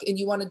truck and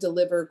you want to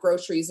deliver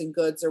groceries and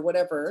goods or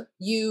whatever,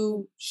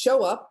 you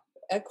show up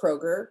at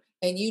Kroger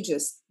and you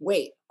just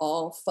wait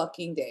all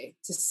fucking day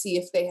to see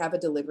if they have a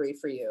delivery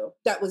for you.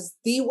 That was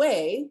the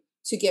way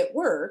to get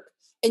work,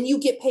 and you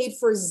get paid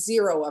for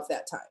 0 of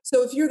that time.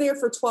 So if you're there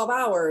for 12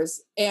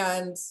 hours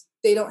and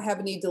they don't have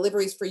any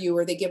deliveries for you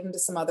or they give them to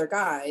some other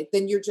guy,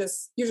 then you're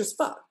just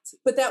fucked.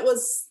 But that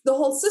was the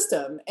whole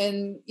system.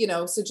 And,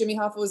 so Jimmy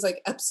Hoffa was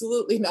like,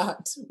 absolutely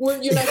not.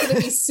 You're not going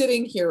to be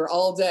sitting here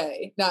all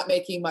day not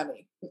making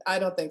money. I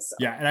don't think so.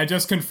 Yeah, and I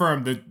just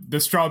confirmed that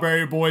the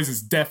Strawberry Boys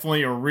is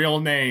definitely a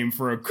real name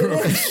for a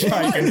Kroger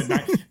strike in the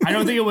night. I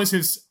don't think it was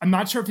his. I'm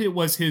not sure if it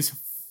was his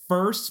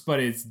first, but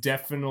it's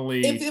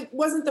definitely. If it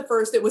wasn't the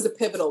first, it was a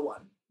pivotal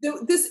one.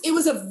 It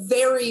was a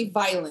very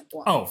violent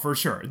one. Oh, for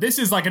sure. This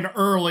is like an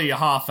early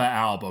Hoffa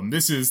album.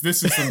 This is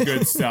some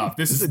good stuff.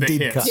 This is the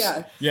hits.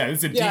 Cut. Yeah, this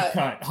is a deep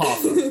cut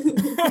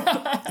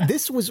Hoffa.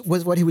 This was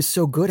what he was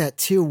so good at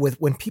too. With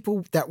when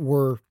people that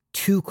were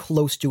too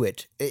close to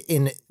it. This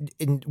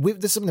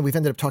is something that we've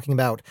ended up talking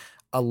about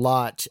a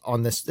lot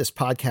on this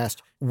podcast,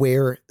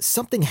 where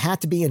something had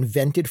to be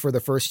invented for the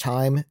first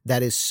time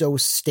that is so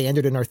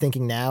standard in our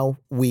thinking now,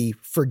 we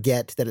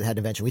forget that it had an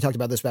invention. We talked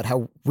about this, about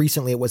how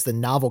recently it was the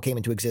novel came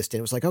into existence.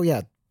 It was like, oh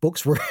yeah,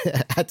 books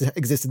had to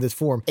exist in this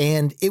form.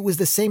 And it was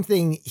the same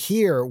thing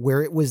here,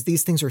 where it was,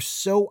 these things are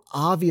so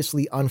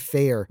obviously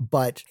unfair,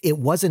 but it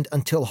wasn't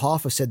until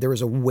Hoffa said there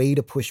was a way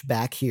to push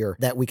back here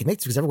that we can make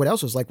this, because everyone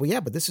else was like, well, yeah,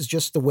 but this is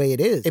just the way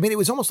it is. I mean, it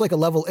was almost like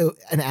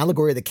an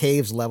Allegory of the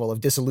Caves level of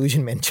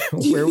disillusionment,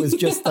 where it was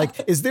just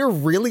like, is there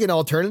really an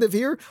alternative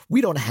here?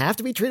 We don't have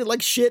to be treated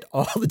like shit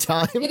all the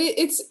time.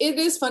 It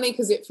is funny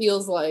because it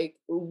feels like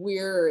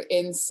we're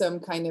in some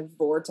kind of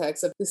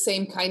vortex of the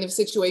same kind of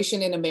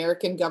situation in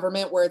American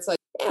government, where it's like,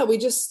 yeah, we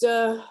just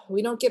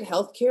we don't get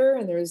healthcare,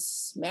 and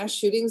there's mass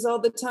shootings all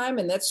the time,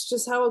 and that's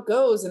just how it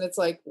goes. And it's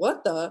like,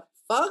 what the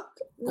fuck?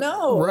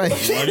 No. Right.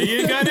 What are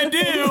you gonna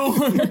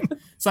do?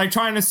 It's like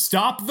trying to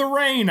stop the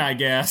rain, I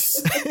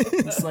guess.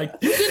 It's like,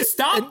 you can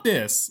stop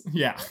this.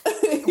 Yeah.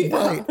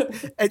 Right.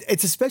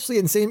 It's especially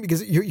insane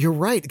because you're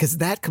right, because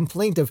that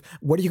complaint of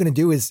what are you going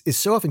to do is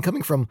so often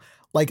coming from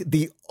like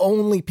the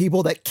only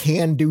people that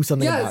can do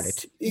something about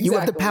it. Exactly. You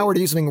have the power to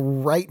do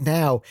something right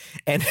now.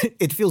 And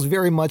it feels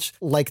very much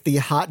like the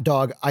hot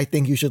dog, I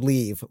think you should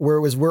leave, where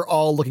it was, we're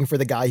all looking for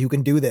the guy who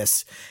can do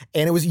this.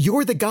 And it was,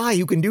 you're the guy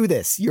who can do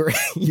this. You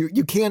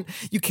can't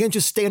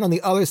just stand on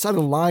the other side of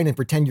the line and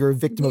pretend you're a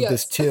victim of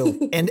this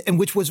too. And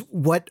which was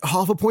what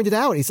Hoffa pointed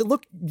out. He said,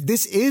 look,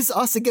 this is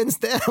us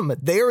against them.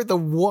 They're the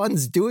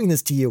ones doing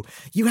this to you.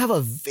 You have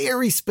a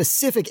very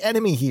specific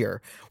enemy here.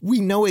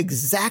 We know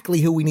exactly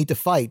who we need to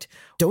fight.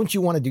 Don't you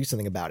want to do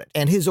something about it?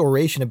 And his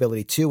oration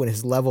ability too, and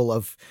his level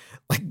of,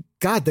 like,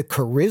 God, the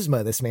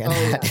charisma this man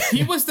had. Yeah.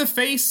 He was the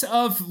face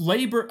of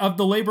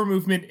the labor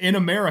movement in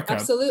America.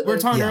 Absolutely. We were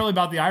talking earlier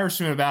about The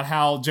Irishman, about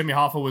how Jimmy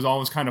Hoffa was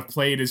always kind of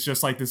played as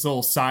just like this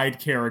little side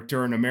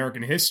character in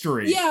American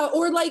history. Yeah,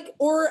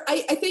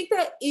 I think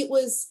that it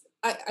was.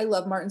 I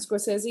love Martin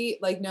Scorsese.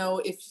 Like,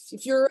 no, if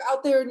you're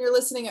out there and you're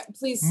listening,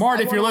 please. Mart,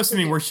 if you're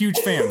listening, we're huge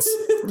fans.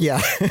 Yeah.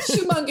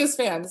 Humongous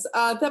fans.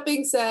 That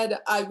being said,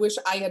 I wish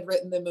I had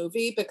written the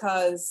movie,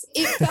 because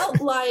it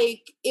felt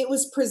like it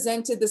was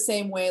presented the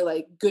same way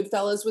like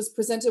Goodfellas was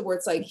presented, where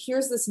it's like,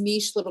 here's this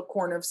niche little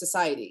corner of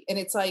society. And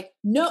it's like,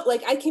 no,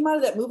 like I came out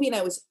of that movie and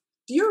I was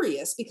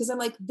furious, because I'm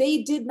like,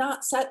 they did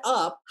not set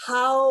up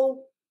how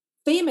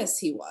famous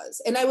he was.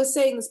 And I was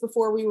saying this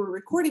before we were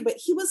recording, but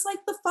he was like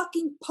the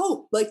fucking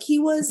Pope. Like, he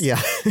was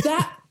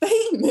that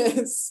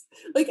famous.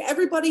 Like,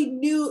 everybody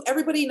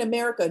in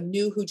America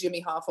knew who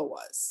Jimmy Hoffa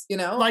was, you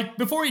know? Like,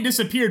 before he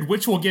disappeared,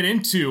 which we'll get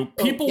into,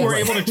 people were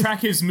able to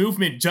track his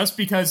movement just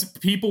because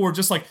people were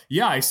just like,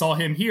 yeah, I saw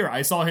him here,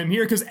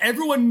 because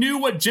everyone knew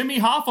what Jimmy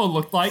Hoffa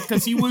looked like,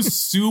 because he was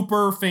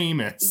super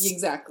famous.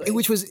 Exactly.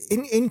 Which was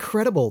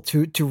incredible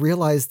to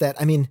realize that.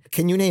 I mean,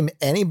 can you name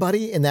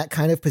anybody in that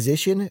kind of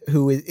position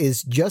who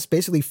is just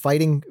basically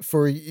fighting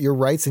for your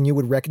rights, and you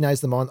would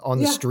recognize them on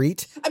the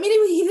street? I mean,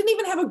 he didn't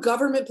even have a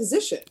government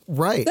position.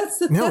 Right.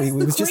 He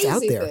was just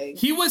out there. Thing.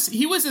 He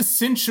was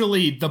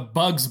essentially the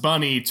Bugs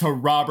Bunny to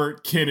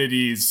Robert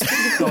Kennedy's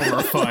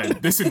Elmer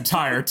Fudd this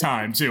entire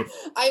time, too.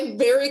 I'm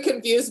very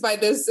confused by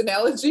this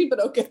analogy, but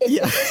okay.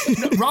 Yeah.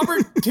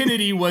 Robert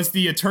Kennedy was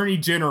the Attorney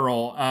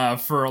General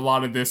for a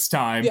lot of this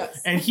time,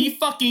 and he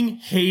fucking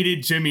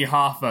hated Jimmy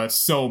Hoffa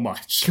so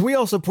much. Can we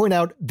also point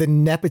out the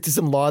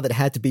nepotism law that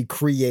had to be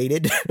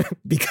created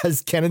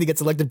because Kennedy gets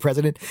elected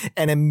president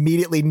and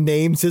immediately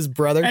names his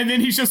brother? And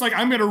then he's just like,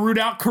 I'm going to root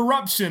out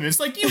corruption. It's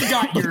like, you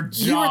got your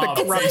job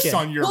based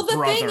on your brother.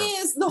 Well, the thing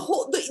is, the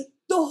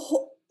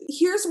whole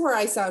here's where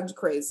I sound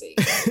crazy.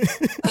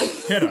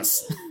 Hit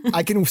us.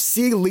 I can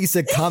see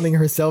Lisa calming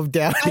herself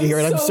down here,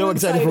 and I'm so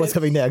excited for what's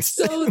coming next.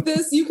 So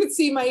you could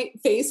see my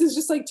face is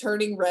just like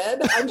turning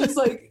red. I'm just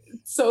like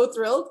so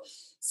thrilled.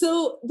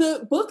 So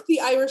the book, The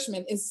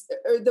Irishman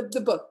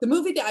the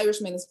movie, The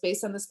Irishman, is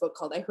based on this book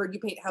called I Heard You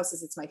Paint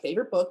Houses. It's my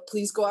favorite book.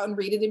 Please go out and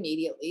read it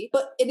immediately.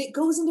 And it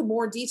goes into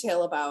more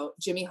detail about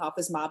Jimmy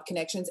Hoffa's mob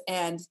connections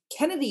and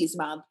Kennedy's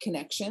mob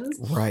connections.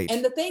 Right.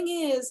 And the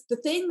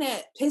thing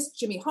that pissed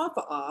Jimmy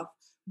Hoffa off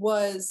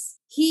was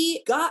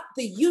he got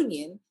the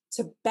Union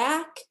to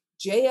back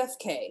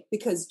JFK,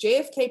 because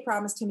JFK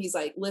promised him, he's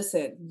like,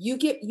 listen, you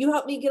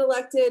help me get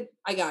elected,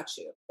 I got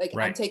you. Like,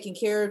 I'm taking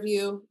care of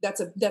you.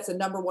 That's a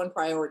number one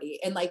priority.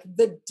 And like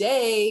the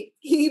day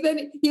he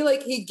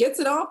gets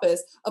in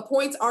office,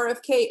 appoints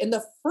RFK, and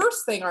the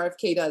first thing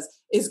RFK does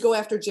is go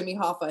after Jimmy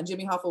Hoffa. And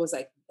Jimmy Hoffa was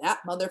like, that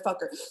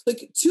motherfucker.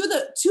 Like,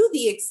 to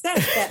the extent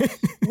that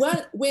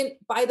when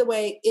by the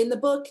way, in the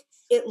book,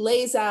 it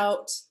lays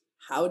out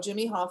how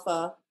Jimmy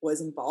Hoffa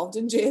was involved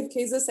in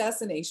JFK's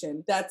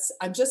assassination.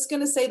 I'm just going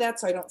to say that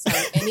so I don't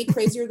sound any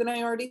crazier than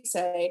I already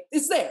say.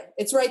 It's there.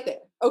 It's right there.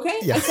 Okay?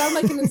 Yeah. I sound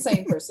like an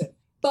insane person.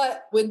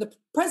 But when the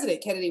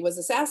President Kennedy was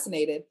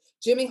assassinated,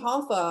 Jimmy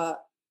Hoffa,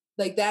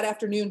 like that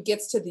afternoon,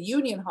 gets to the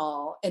Union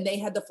Hall, and they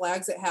had the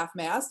flags at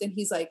half-mast, and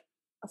he's like,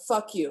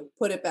 fuck you,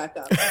 put it back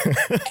up.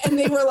 And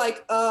they were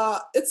like,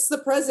 it's the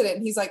president.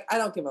 And he's like, I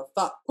don't give a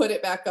fuck, put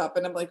it back up.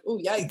 And I'm like, oh,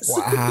 yikes.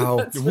 Wow.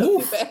 That's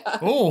really bad.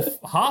 Oh,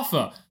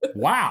 Hoffa.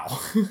 Wow.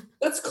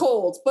 That's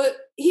cold. But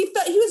he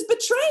thought he was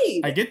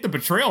betrayed. I get the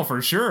betrayal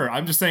for sure.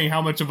 I'm just saying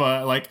how much of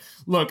a,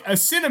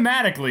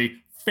 cinematically,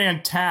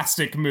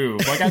 fantastic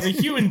move. Like, as a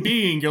human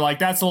being, you're like,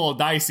 that's a little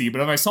dicey.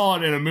 But if I saw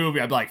it in a movie,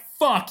 I'd be like,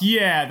 fuck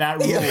yeah, that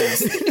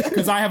rules.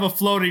 Because I have a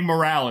floating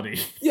morality.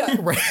 Yeah.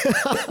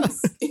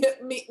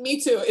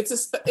 Me too. It's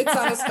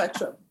on a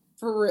spectrum.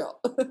 For real.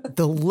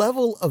 The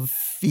level of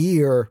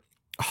fear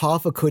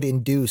Hoffa could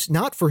induce,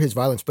 not for his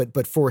violence,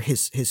 but for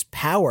his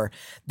power,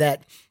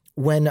 that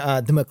when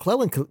the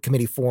McClellan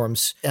Committee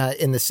forms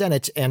in the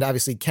Senate, and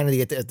obviously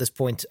Kennedy at this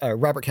point,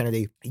 Robert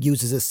Kennedy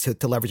uses this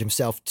to leverage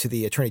himself to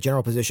the Attorney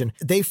General position.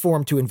 They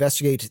form to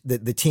investigate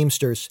the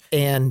Teamsters.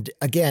 And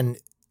again,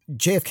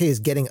 JFK is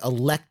getting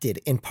elected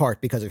in part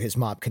because of his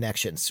mob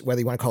connections, whether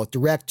you want to call it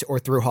direct or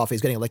through Hoffa,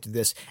 he's getting elected to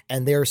this.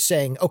 And they're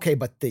saying, okay,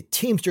 but the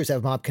Teamsters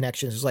have mob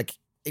connections. It's like,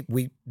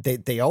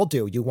 they all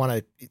do. You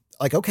want to,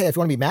 like, okay, if you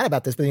want to be mad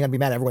about this, but you're going to be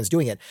mad everyone's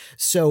doing it.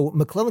 So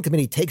McClellan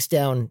Committee takes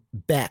down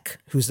Beck,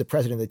 who's the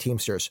president of the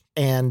Teamsters,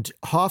 and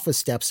Hoffa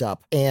steps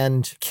up.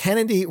 And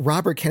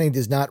Robert Kennedy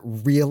does not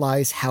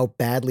realize how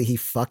badly he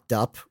fucked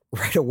up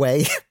right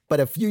away. But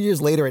a few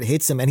years later, it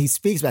hits him, and he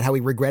speaks about how he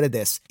regretted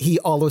this. He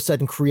all of a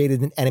sudden created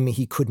an enemy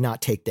he could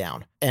not take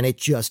down, and it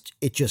just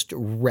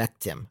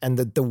wrecked him. And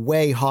the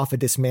way Hoffa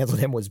dismantled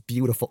him was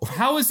beautiful.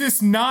 How is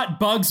this not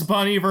Bugs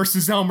Bunny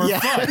versus Elmer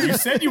Fudd? You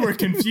said you were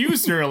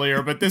confused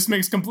earlier, but this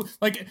makes complete,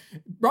 like,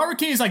 Robert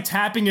Kennedy's like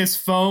tapping his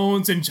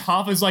phones, and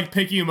Hoffa's like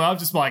picking him up,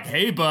 just like,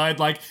 hey, bud,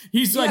 like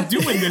he's like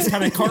doing this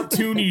kind of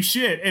cartoony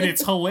shit, and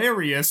it's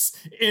hilarious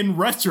in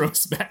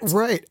retrospect.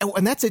 Right. Oh,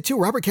 and that's it too.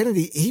 Robert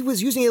Kennedy, he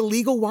was using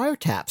illegal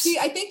wiretaps. See,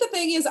 I think the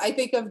thing is, I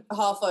think of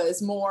Hoffa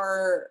as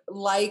more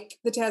like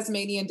the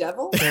Tasmanian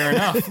devil. Fair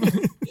enough.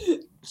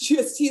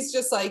 He's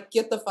just like,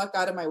 get the fuck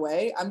out of my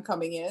way. I'm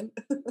coming in.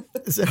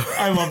 So,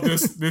 I love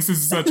this.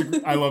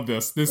 I love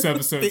this. This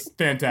episode is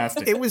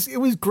fantastic. It was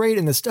great.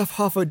 And the stuff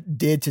Hoffa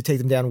did to take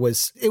them down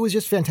was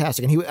just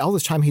fantastic. And all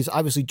this time, he's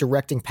obviously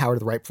directing power to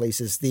the right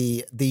places.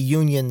 The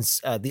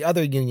unions, the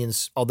other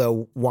unions,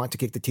 although want to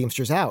kick the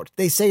Teamsters out,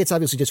 they say it's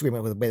obviously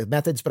disagreement with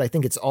methods, but I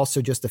think it's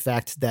also just the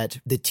fact that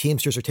the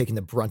Teamsters are taking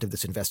the brunt of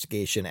this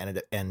investigation,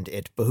 and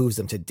it behooves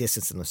them to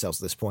distance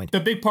themselves at this point. The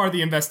big part of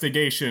the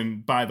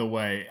investigation, by the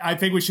way, I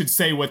think we should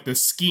say what the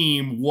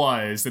scheme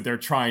was that they're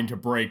trying to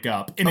break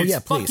up. And it's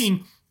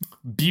fucking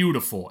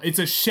beautiful. It's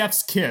a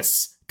chef's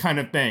kiss kind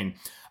of thing.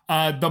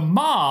 The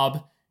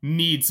mob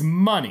needs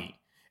money,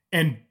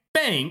 and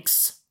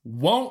banks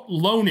won't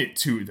loan it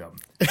to them.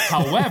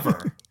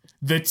 However,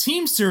 the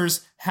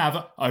Teamsters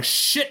have a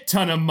shit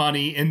ton of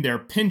money in their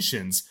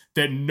pensions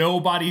that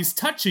nobody's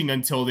touching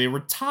until they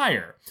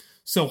retire.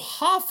 So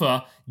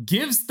Hoffa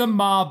gives the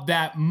mob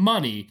that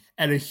money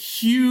at a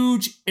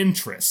huge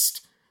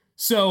interest.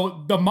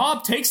 So the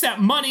mob takes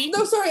that money.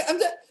 No, sorry. But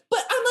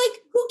I'm like,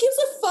 who gives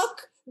a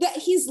fuck that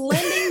he's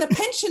lending the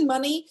pension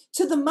money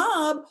to the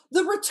mob?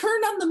 The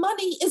return on the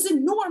money is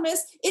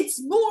enormous.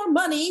 It's more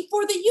money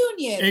for the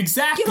union.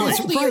 Exactly. Get a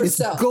hold of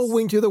yourself. It's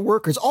going to the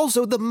workers.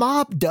 Also, the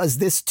mob does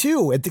this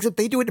too, except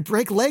they do it to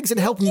break legs and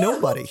help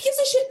nobody. Who gives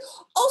a shit?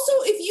 Also,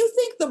 if you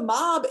think the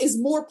mob is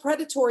more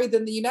predatory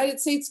than the United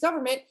States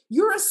government,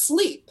 you're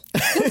asleep.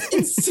 That's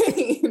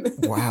insane.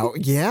 Wow.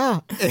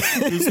 Yeah.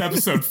 This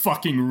episode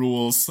fucking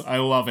rules. I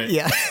love it.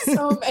 Yeah.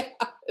 So mad.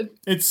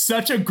 It's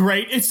such a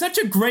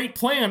great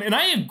plan, and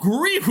I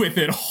agree with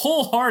it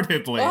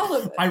wholeheartedly. All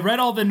of it. I read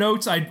all the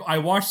notes. I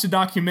watched the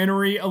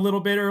documentary a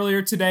little bit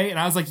earlier today, and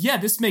I was like, yeah,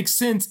 this makes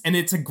sense, and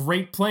it's a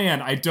great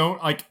plan.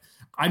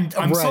 I'm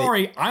right.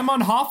 Sorry, I'm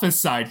on Hoffa's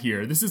side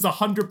here. This is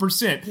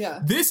 100%.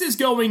 Yeah. This is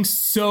going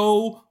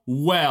so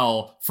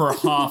well for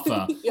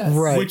Hoffa. Yes.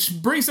 Right.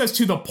 Which brings us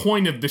to the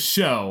point of the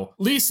show.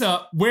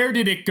 Lisa, where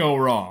did it go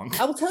wrong?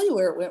 I will tell you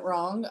where it went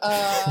wrong.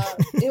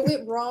 It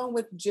went wrong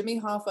with Jimmy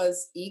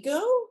Hoffa's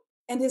ego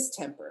and his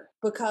temper,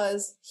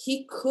 because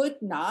he could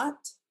not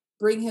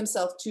bring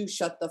himself to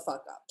shut the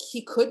fuck up.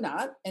 He could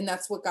not, and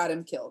that's what got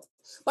him killed.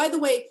 By the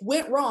way,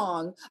 went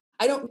wrong.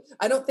 I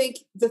don't think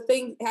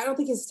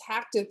his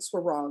tactics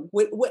were wrong.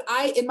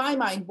 In my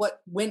mind,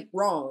 what went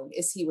wrong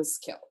is he was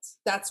killed.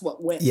 That's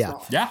what went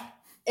wrong. Yeah.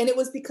 And it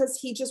was because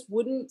he just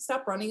wouldn't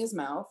stop running his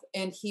mouth,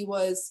 and he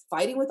was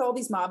fighting with all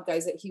these mob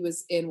guys that he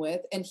was in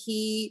with. And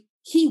he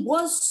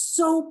was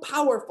so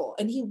powerful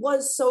and he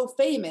was so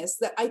famous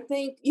that I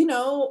think,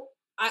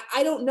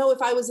 I don't know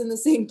if I was in the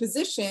same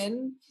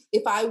position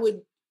if I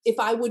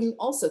wouldn't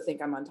also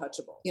think I'm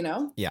untouchable,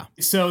 Yeah.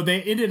 So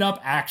they ended up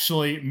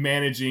actually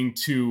managing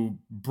to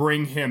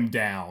bring him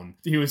down.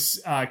 He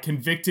was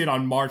convicted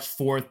on March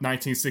 4th,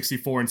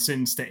 1964, and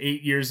sentenced to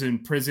 8 years in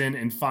prison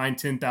and fined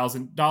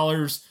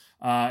 $10,000.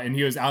 and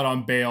he was out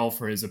on bail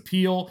for his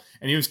appeal,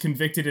 and he was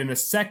convicted in a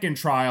second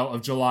trial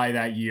of July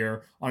that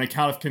year on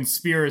account of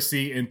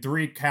conspiracy and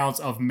 3 counts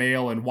of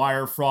mail and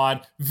wire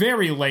fraud.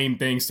 Very lame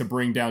things to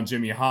bring down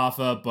Jimmy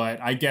Hoffa,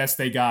 but I guess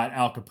they got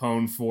Al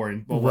Capone for,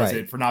 what was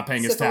it, for not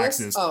paying his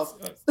taxes. Oh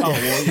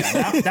well,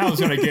 yeah, that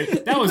was gonna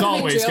get, that was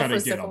always gonna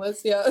get him.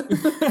 Yeah.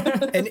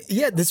 And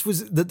yeah, this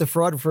was the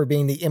fraud for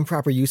being the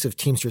improper use of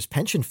Teamsters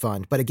pension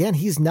fund. But again,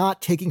 he's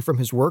not taking from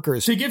his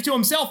workers to give to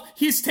himself.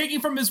 He's taking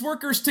from his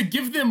workers to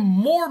give them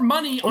more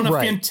money on a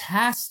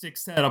fantastic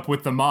setup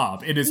with the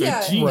mob. It is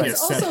a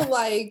genius setup.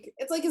 Also,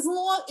 it's like as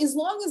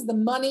long as the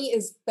money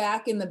is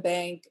back in the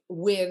bank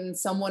when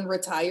someone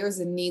retires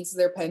and needs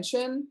their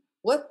pension,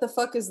 what the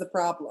fuck is the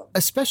problem?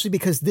 Especially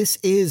because this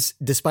is,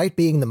 despite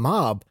being the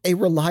mob, a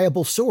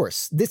reliable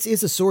source. This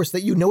is a source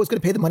that you know is going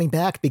to pay the money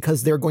back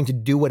because they're going to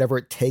do whatever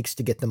it takes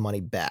to get the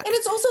money back. And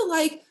it's also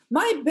like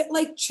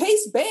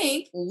Chase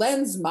Bank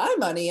lends my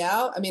money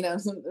out. I mean,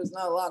 there's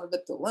not a lot of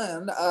it to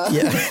lend.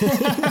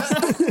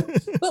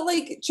 But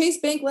like Chase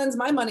Bank lends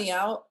my money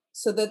out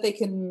so that they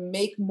can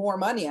make more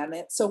money on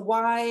it. So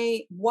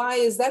why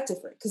is that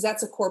different? Because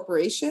that's a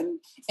corporation,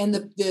 and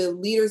the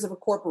leaders of a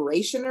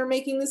corporation are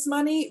making this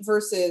money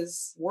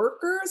versus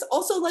workers.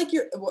 Also, like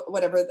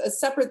whatever, a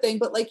separate thing,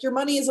 but like your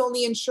money is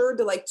only insured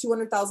to like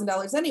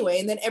 $200,000 anyway.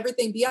 And then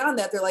everything beyond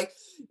that, they're like,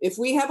 if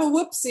we have a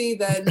whoopsie,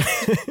 then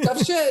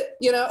tough shit,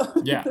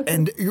 Yeah.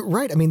 And you're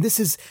right. I mean, this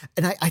is,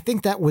 and I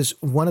think that was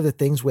one of the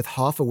things with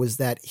Hoffa was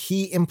that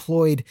he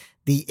employed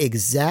the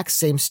exact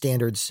same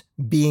standards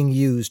being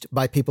used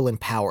by people in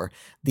power.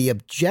 The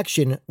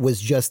objection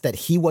was just that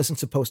he wasn't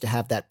supposed to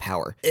have that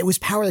power. It was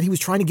power that he was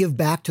trying to give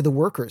back to the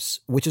workers,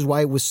 which is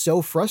why it was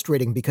so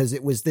frustrating, because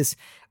it was this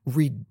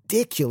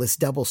ridiculous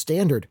double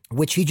standard,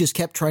 which he just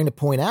kept trying to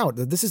point out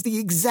that this is the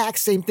exact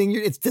same thing.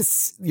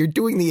 You're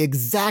doing the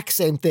exact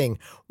same thing.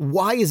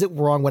 Why is it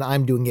wrong when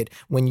I'm doing it,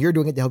 when you're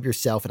doing it to help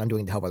yourself and I'm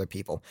doing it to help other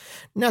people?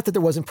 Not that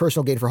there wasn't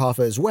personal gain for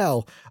Hoffa as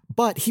well,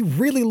 but he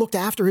really looked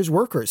after his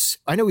workers.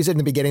 I know he said in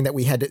the beginning that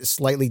we had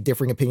slightly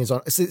differing opinions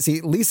on. See,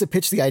 Lisa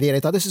pitched the idea and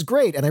I thought, this is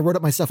great. And I wrote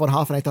up myself on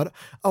Hoffa and I thought,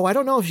 oh, I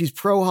don't know if she's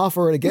pro Hoffa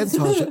or against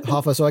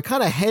Hoffa. So I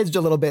kind of hedged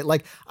a little bit.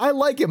 Like, I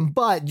like him,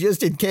 but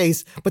just in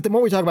case. But the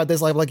more we talk about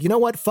this, I'm like, you know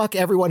what? Fuck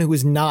everyone who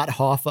is not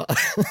Hoffa.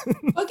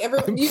 Fuck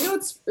everyone. You know,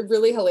 it's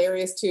really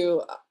hilarious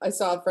too. I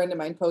saw a friend of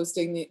mine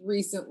posting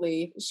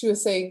recently. She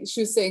was saying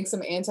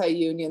some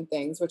anti-union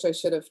things, which I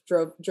should have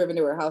driven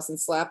to her house and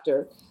slapped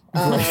her.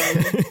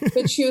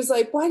 But she was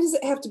like, why does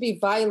it have to be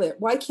violent?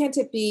 Why can't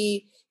it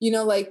be,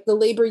 like the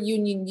labor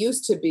union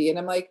used to be? And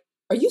I'm like,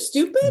 are you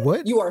stupid?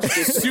 What? You are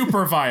stupid.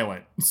 Super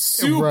violent.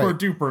 Super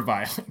duper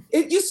violent.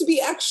 It used to be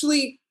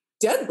actually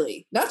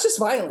deadly, not just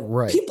violent.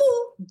 Right.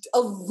 A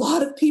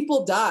lot of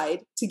people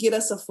died to get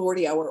us a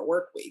 40-hour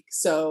work week.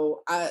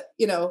 So,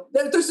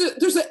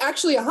 there's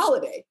actually a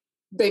holiday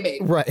they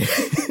made. Right.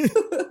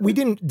 We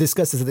didn't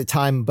discuss this at the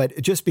time, but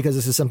just because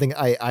this is something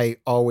I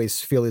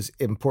always feel is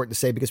important to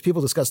say, because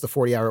people discuss the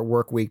 40-hour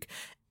work week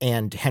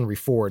and Henry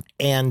Ford,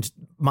 and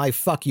my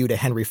fuck you to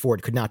Henry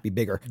Ford could not be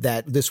bigger.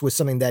 That this was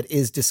something that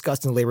is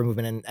discussed in the labor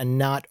movement and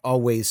not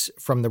always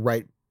from the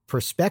right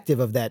perspective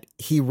of that.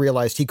 He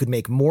realized he could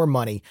make more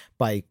money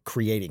by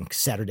creating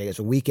Saturday as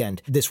a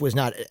weekend. This was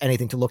not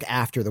anything to look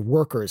after the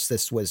workers.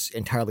 This was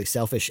entirely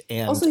selfish.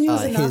 And also, he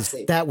was a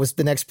Nazi. That was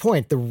the next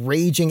point, the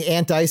raging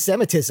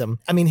anti-Semitism.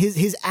 I mean,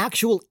 his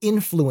actual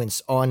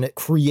influence on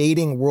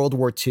creating World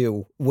War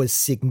II was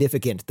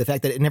significant. The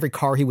fact that in every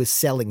car he was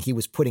selling, he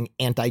was putting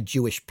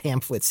anti-Jewish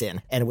pamphlets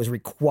in, and it was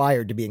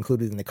required to be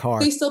included in the car.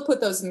 They still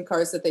put those in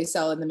cars that they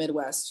sell in the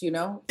Midwest,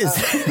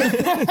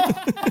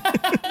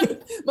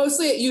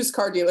 mostly at used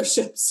car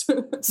dealerships.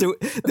 So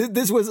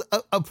this was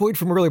a point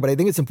from earlier, but I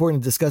think it's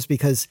important to discuss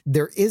because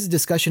there is a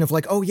discussion of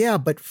like, oh yeah,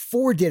 but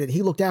Ford did it.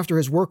 He looked after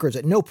his workers.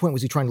 At no point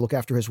was he trying to look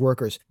after his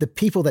workers. The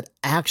people that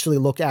actually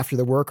looked after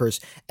the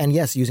workers, and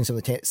yes, using some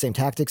of the same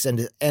tactics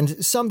and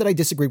some that I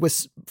disagreed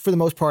with, for the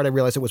most part, I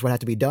realized it was what had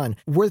to be done,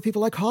 were the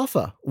people like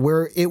Hoffa,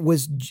 where it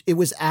was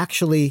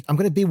actually, I'm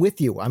going to be with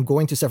you. I'm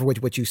going to suffer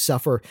what you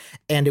suffer.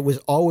 And it was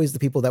always the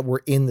people that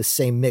were in the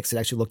same mix that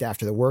actually looked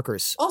after the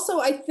workers. Also,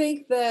 I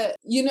think that,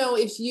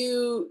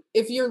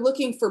 if you're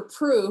looking for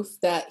proof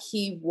that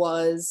he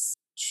was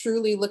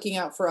truly looking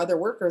out for other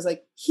workers,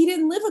 like he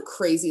didn't live a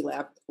crazy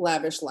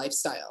lavish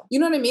lifestyle. You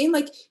know what I mean?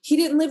 Like he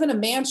didn't live in a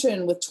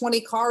mansion with 20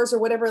 cars or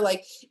whatever.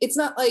 Like it's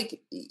not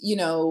like,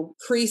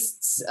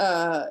 priests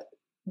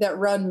that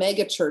run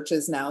mega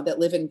churches now that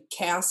live in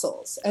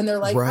castles. And they're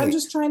like, right. I'm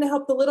just trying to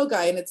help the little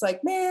guy. And it's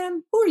like,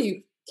 man, who are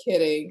you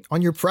kidding?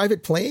 On your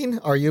private plane?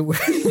 Are you?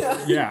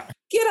 Yeah.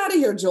 Get out of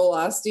here, Joel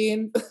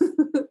Osteen.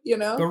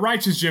 The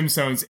Righteous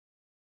Gemstones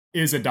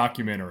is a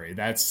documentary.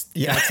 That's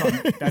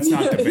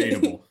not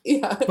debatable.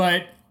 Yeah.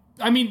 But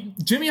I mean,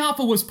 Jimmy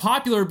Hoffa was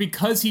popular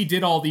because he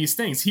did all these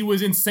things. He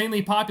was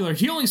insanely popular.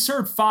 He only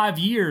served 5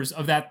 years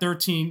of that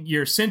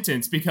 13-year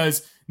sentence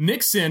because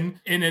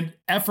Nixon, in an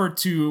effort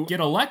to get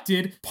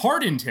elected,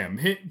 pardoned him.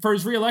 For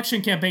his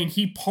re-election campaign,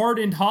 he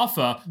pardoned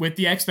Hoffa with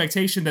the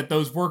expectation that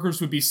those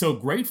workers would be so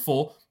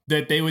grateful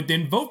that they would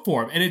then vote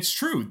for him. And it's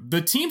true.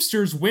 The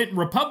Teamsters went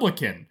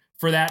Republican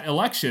for that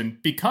election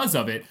because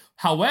of it.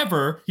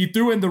 However, he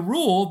threw in the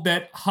rule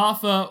that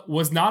Hoffa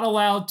was not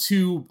allowed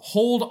to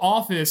hold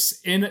office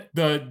in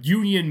the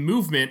union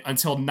movement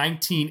until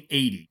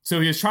 1980. So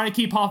he was trying to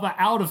keep Hoffa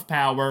out of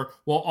power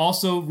while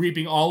also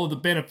reaping all of the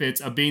benefits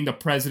of being the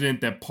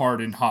president that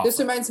pardoned Hoffa. This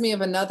reminds me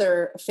of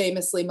another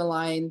famously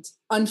maligned,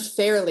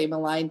 unfairly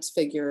maligned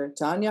figure,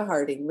 Tonya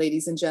Harding,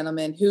 ladies and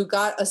gentlemen, who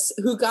got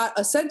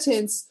a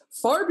sentence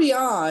far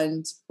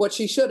beyond what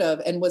she should have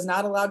and was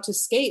not allowed to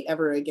skate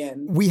ever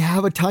again. We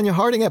have a Tonya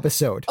Harding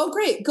episode. Oh,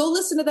 great. Go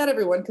listen to that,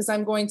 everyone, because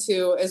I'm going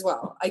to as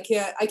well. I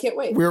can't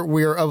wait.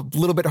 We're a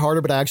little bit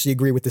harder, but I actually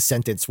agree with the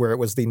sentence where it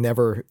was the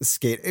never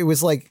skate. It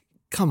was like,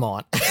 come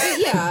on.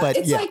 Yeah, but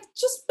it's like,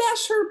 just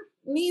bash her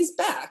knees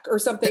back or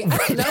something. I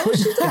don't know.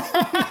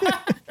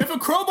 If a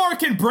crowbar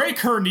can break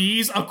her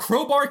knees, a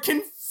crowbar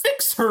can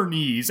fix her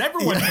knees.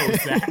 Everyone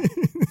knows that.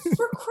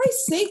 For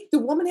Christ's sake, the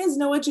woman has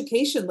no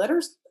education. Let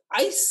her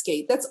ice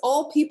skate. That's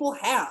all people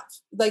have.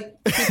 Like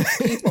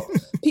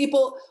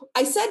people.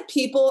 I said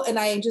people, and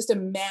I just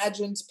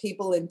imagined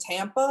people in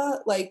Tampa,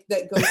 like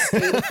that go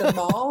skate at the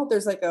mall.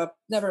 There's like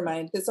never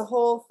mind. There's a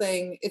whole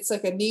thing. It's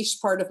like a niche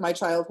part of my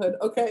childhood.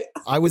 Okay.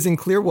 I was in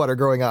Clearwater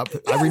growing up.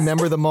 Yes. I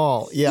remember the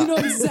mall. Yeah. You know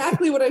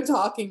exactly what I'm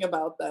talking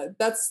about then.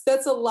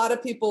 That's a lot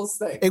of people's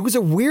thing. It was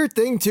a weird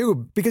thing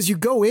too, because you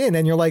go in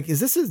and you're like, is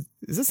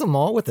this a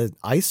mall with an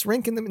ice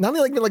rink in the, not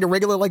like a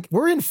regular, like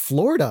we're in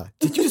Florida.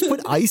 Did you just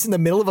put ice in the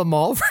middle of a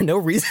mall for no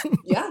reason?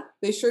 Yeah,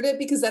 they sure did,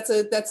 because that's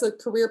a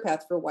career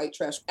path for white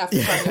trash.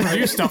 After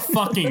produced a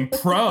fucking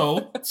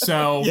pro,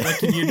 so what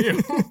can you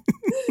do?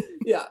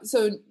 Yeah,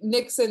 so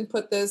Nixon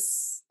put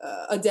this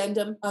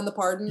addendum on the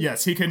pardon.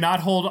 Yes, he could not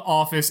hold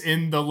office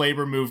in the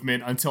labor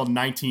movement until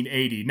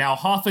 1980. Now,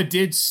 Hoffa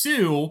did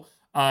sue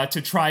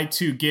to try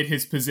to get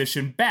his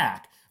position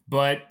back,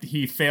 but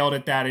he failed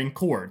at that in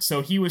court.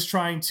 So he was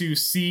trying to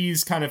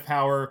seize kind of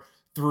power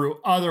through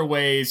other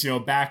ways,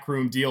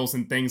 backroom deals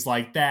and things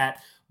like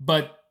that.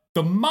 But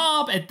the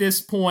mob at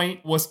this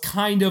point was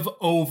kind of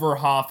over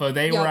Hoffa.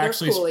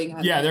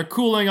 They're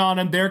cooling on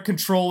him. They're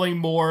controlling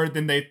more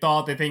than they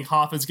thought. They think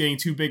Hoffa's getting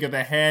too big of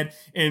a head.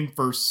 And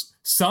for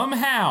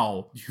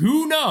somehow,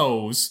 who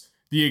knows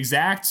the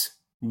exact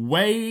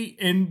way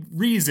and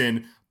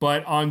reason,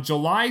 but on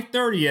July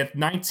 30th,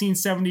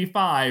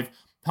 1975,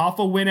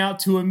 Hoffa went out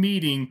to a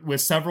meeting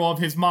with several of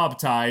his mob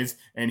ties,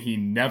 and he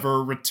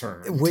never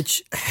returned.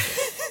 Which...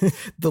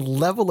 the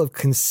level of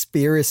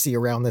conspiracy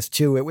around this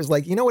too. It was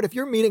like, you know what, if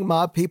you're meeting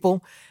mob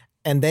people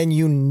and then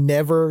you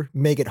never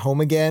make it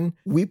home again,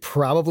 we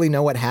probably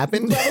know what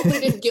happened. You probably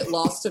didn't get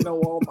lost in a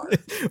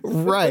Walmart.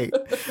 Right.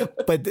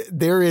 But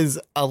there is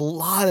a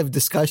lot of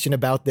discussion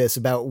about this,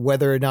 about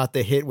whether or not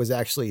the hit was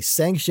actually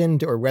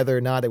sanctioned or whether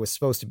or not it was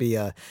supposed to be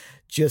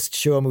just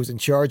show him who's in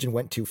charge and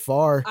went too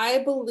far. I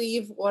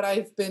believe what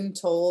I've been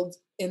told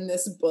in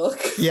this book.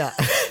 Yeah.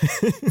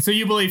 So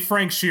you believe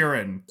Frank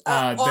Sheeran,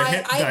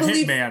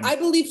 hitman? I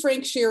believe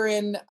Frank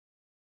Sheeran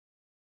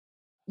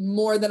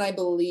more than I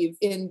believe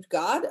in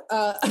God.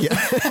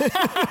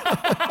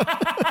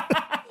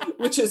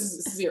 Which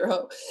is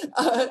zero.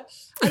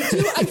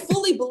 I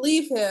fully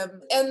believe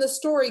him. And the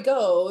story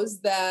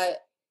goes that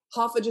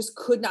Hoffa just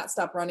could not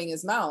stop running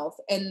his mouth.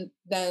 And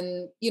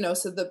then,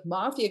 so the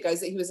mafia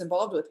guys that he was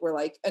involved with were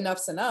like,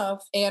 enough's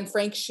enough. And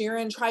Frank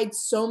Sheeran tried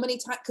so many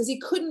times, because he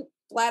couldn't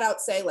flat out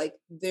say, like,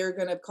 they're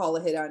going to call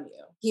a hit on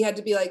you. He had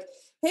to be like,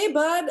 hey,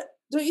 bud,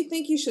 don't you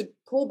think you should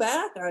pull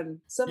back on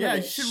some of the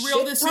you should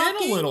reel this in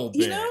a little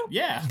bit.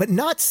 Yeah. But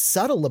not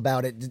subtle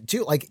about it,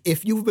 too. Like,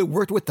 if you've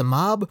worked with the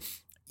mob,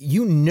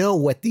 you know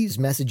what these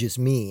messages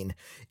mean.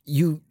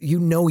 You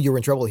know you're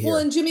in trouble here. Well,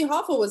 and Jimmy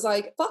Hoffa was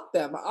like, fuck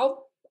them.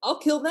 I'll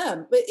kill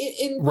them. But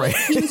right.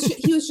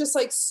 he was just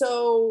like,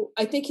 so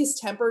I think his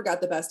temper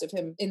got the best of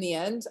him in the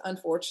end,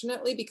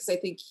 unfortunately, because I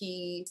think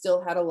he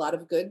still had a lot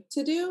of good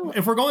to do.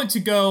 If we're going to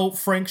go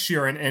Frank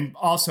Sheeran, and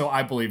also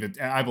I believe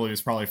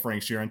it's probably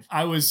Frank Sheeran.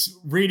 I was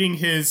reading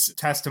his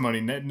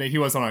testimony. He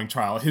wasn't on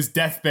trial, his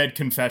deathbed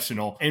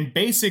confessional. And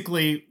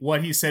basically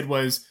what he said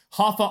was,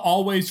 Hoffa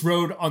always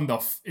rode in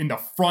the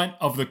front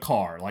of the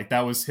car. Like,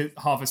 that was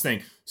Hoffa's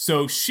thing.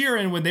 So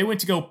Sheeran, when they went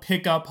to go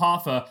pick up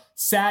Hoffa,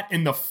 sat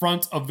in the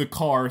front of the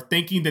car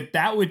thinking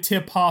that would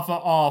tip Hoffa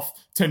off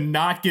to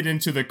not get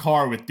into the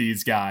car with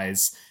these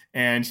guys.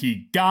 And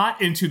he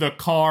got into the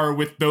car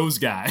with those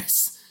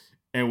guys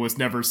and was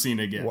never seen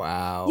again.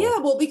 Wow. Yeah,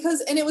 well,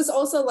 and it was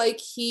also like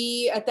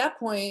at that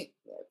point,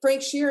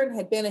 Frank Sheeran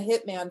had been a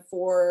hitman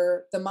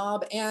for the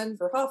mob and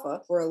for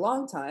Hoffa for a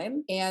long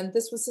time. And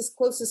this was his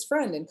closest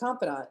friend and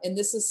confidant. And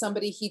this is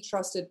somebody he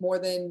trusted more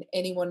than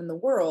anyone in the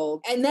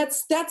world. And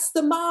that's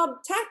the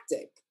mob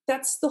tactic.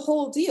 That's the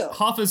whole deal.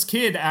 Hoffa's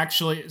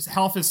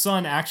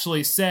son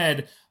actually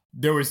said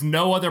there was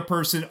no other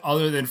person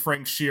other than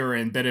Frank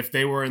Sheeran that if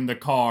they were in the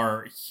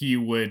car, he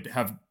would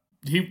have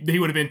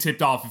been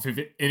tipped off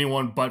if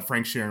anyone but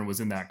Frank Sheeran was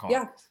in that car.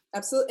 Yeah,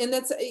 absolutely. And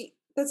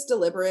that's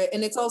deliberate.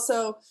 And it's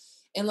also,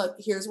 And look,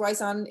 here's why I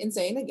sound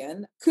insane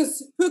again,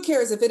 because who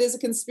cares if it is a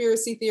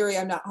conspiracy theory?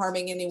 I'm not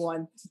harming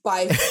anyone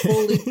by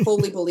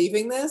fully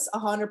believing this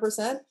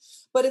 100%.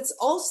 But it's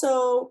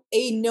also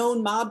a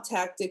known mob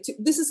tactic.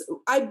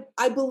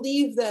 I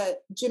believe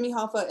that Jimmy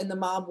Hoffa and the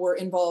mob were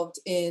involved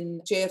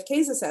in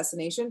JFK's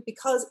assassination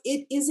because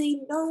it is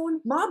a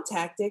known mob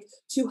tactic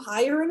to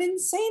hire an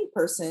insane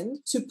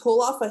person to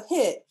pull off a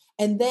hit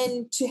and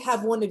then to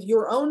have one of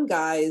your own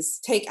guys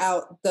take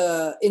out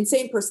the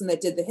insane person that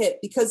did the hit,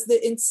 because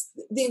the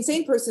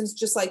insane person's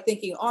just like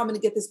thinking, oh, I'm going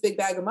to get this big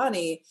bag of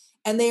money.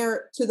 And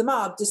they're, to the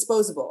mob,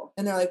 disposable.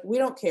 And they're like, we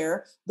don't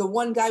care. The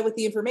one guy with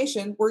the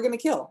information, we're going to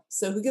kill.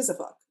 So who gives a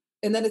fuck?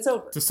 And then it's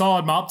over. It's a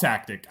solid mob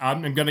tactic.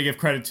 I'm going to give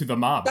credit to the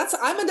mob.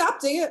 I'm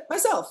adopting it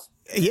myself.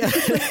 Yeah.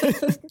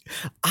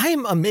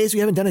 I'm amazed we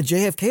haven't done a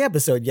JFK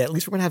episode yet. At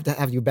least we're going to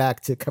have you back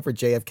to cover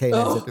JFK.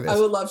 After this. I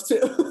would love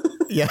to.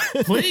 Yeah.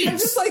 Please. I'm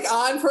just like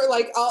on for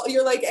like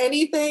you're like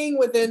anything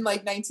within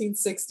like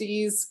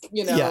 1960s,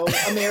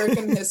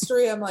 American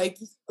history. I'm like,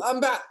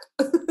 I'm back.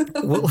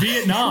 Well,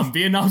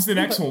 Vietnam's the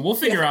next one. We'll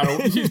figure out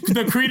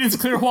the Creedence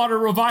Clearwater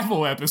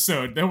Revival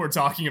episode that we're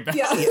talking about.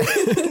 Yeah.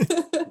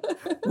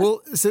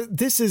 Well, so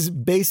this is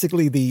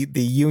basically the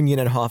Union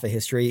and Hoffa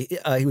history.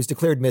 He was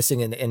declared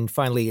missing, and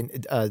finally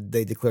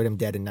they declared him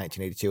dead in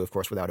 1982, of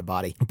course, without a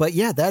body. But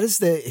yeah, that is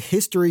the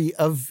history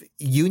of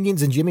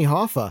Unions and Jimmy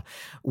Hoffa,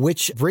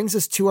 which brings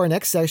us to our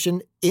next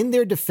session, In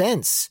Their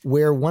Defense,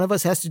 where one of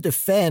us has to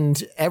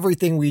defend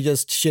everything we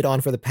just shit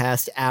on for the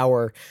past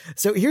hour.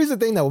 So here's the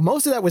thing, though.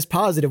 Most of that was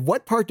positive.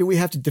 What part do we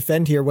have to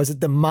defend here? Was it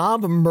the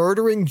mob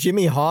murdering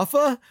Jimmy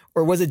Hoffa,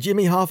 or was it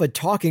Jimmy Hoffa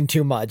talking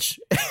too much?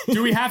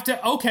 Do we have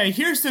to? Okay,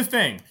 here's the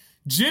thing.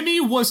 Jimmy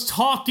was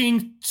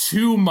talking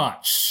too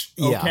much,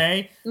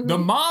 okay? Yeah. Mm-hmm. The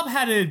mob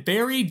had a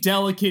very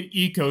delicate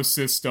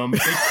ecosystem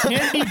that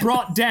can't be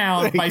brought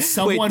down by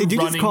someone running. Did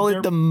you just call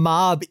it the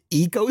mob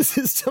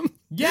ecosystem?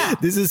 Yeah.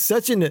 This is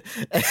such an...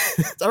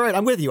 All right,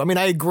 I'm with you. I mean,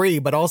 I agree,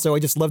 but also I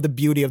just love the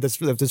beauty of this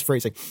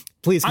phrasing.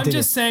 Please continue. I'm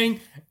just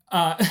saying...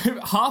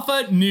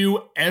 Hoffa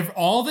knew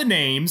all the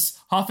names.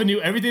 Hoffa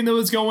knew everything that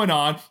was going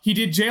on. He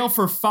did jail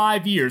for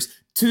 5 years.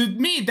 To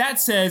me, that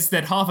says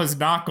that Hoffa's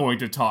not going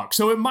to talk.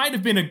 So it might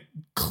have been a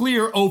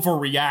clear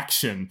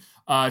overreaction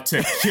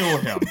to kill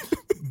him.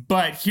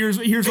 But here's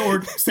what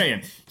we're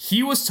saying.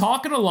 He was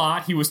talking a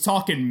lot. He was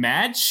talking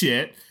mad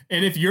shit.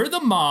 And if you're the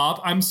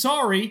mob, I'm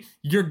sorry,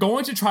 you're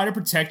going to try to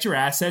protect your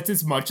assets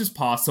as much as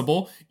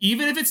possible,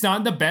 even if it's not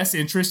in the best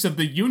interest of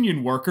the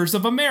union workers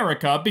of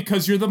America,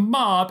 because you're the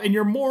mob and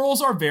your morals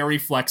are very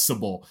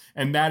flexible.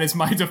 And that is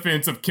my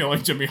defense of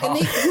killing Jimmy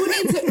Hoffa.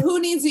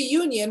 Who needs a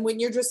union when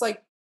you're just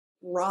like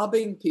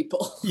robbing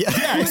people?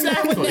 Yeah,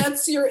 exactly. When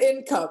that's your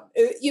income.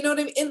 You know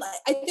what I mean? And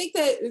I think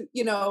that,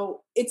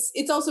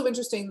 it's also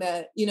interesting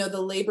that,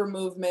 the labor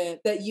movement,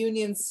 that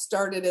unions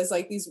started as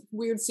like these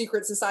weird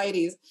secret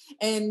societies,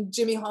 and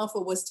Jimmy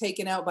Hoffa was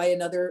taken out by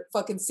another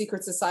fucking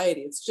secret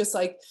society. It's just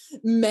like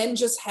men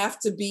just have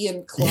to be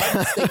in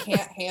clubs. They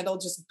can't handle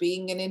just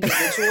being an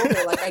individual.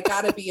 They're like, I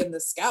gotta be in the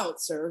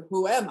Scouts, or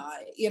who am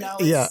I?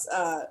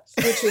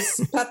 Which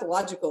is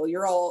pathological.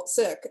 You're all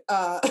sick.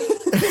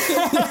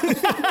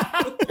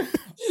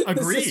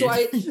 Agreed. This is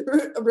why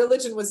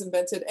religion was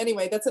invented.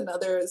 Anyway, that's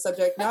another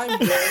subject. Now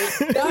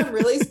I'm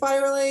really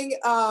spiraling.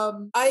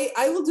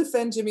 I will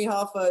defend Jimmy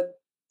Hoffa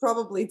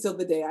probably till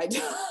the day I die.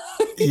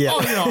 Yeah.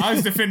 Oh, I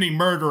was defending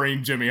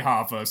murdering Jimmy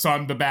Hoffa, so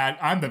I'm the bad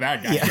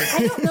guy. Yeah.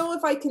 I don't know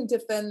if I can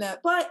defend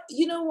that, but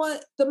you know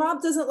what? The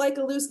mob doesn't like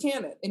a loose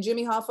cannon, and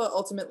Jimmy Hoffa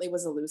ultimately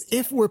was a loose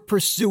cannon. If we're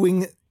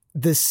pursuing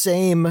the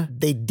same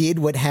they did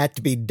what had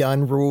to be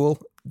done rule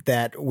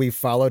that we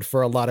followed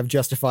for a lot of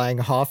justifying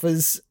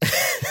Hoffa's,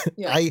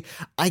 yeah.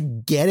 I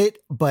get it,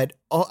 but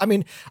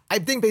I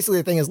think basically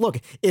the thing is, look,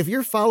 if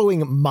you're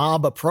following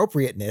mob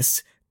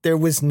appropriateness, there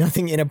was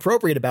nothing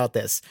inappropriate about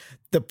this.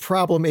 The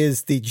problem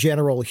is the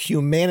general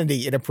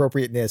humanity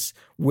inappropriateness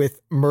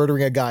with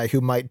murdering a guy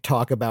who might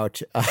talk about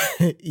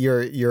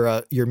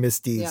your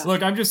misdeeds. Yeah.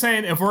 Look, I'm just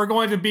saying, if we're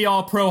going to be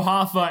all pro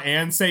Hoffa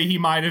and say he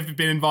might have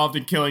been involved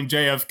in killing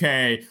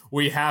JFK,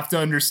 we have to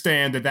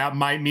understand that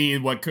might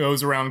mean what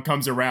goes around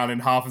comes around,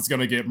 and Hoffa's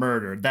going to get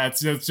murdered.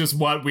 That's just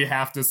what we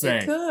have to say.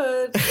 It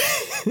could.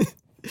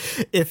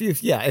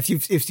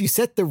 If you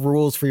set the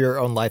rules for your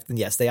own life, then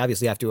yes, they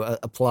obviously have to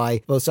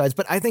apply both sides.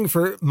 But I think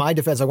for my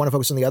defense, I want to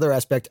focus on the other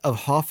aspect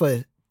of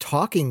Hoffa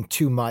talking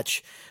too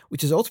much,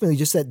 which is ultimately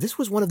just that this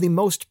was one of the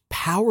most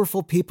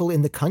powerful people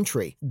in the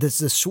country. The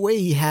sway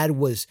he had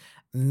was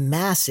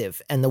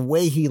massive, and the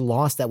way he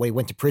lost that, when he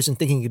went to prison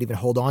thinking he could even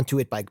hold on to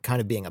it by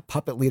kind of being a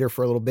puppet leader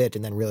for a little bit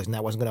and then realizing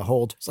that wasn't going to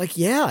hold. It's like,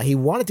 yeah, he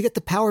wanted to get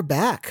the power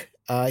back.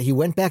 He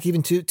went back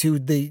even to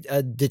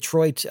the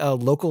Detroit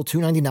local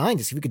 299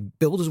 to see if he could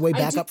build his way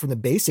back up from the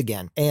base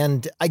again.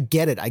 And I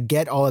get it. I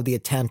get all of the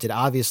attempt. And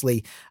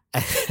obviously,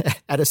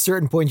 at a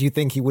certain point, you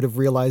think he would have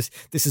realized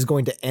this is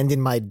going to end in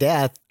my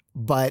death.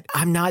 But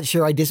I'm not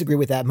sure I disagree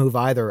with that move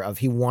either of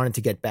he wanted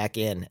to get back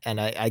in. And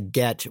I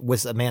get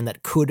was a man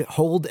that could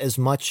hold as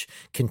much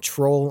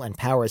control and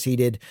power as he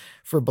did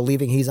for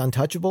believing he's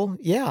untouchable.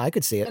 Yeah, I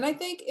could see it. And I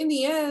think in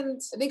the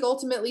end,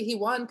 ultimately he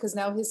won because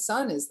now his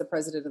son is the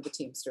president of the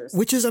Teamsters.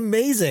 Which is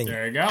amazing.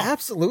 There you go.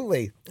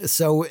 Absolutely.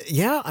 So,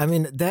 yeah, I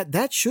mean,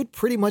 that should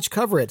pretty much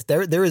cover it.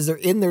 There is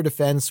in their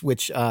defense,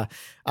 which I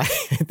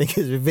think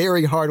is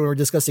very hard when we're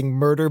discussing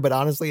murder, but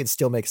honestly, it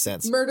still makes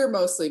sense. Murder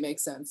mostly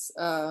makes sense.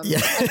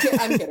 Yeah.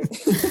 I'm kidding.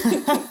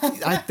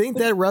 I think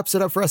that wraps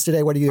it up for us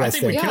today. What do you guys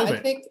think? Yeah,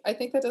 I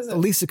think that does it.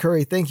 Lisa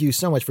Curry, thank you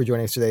so much for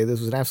joining us today. This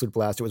was an absolute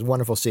blast. It was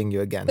wonderful seeing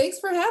you again. Thanks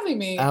for having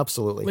me.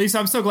 Absolutely. Lisa,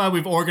 I'm so glad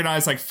we've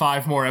organized like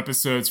 5 more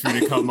episodes for you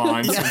to come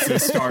on since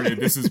this started.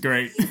 This is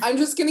great. I'm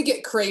just going to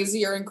get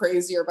crazier and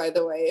crazier, by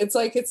the way. It's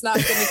like, it's not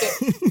going to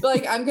get,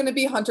 like, I'm going to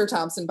be Hunter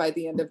Thompson by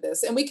the end of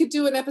this. And we could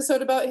do an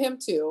episode about him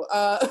too.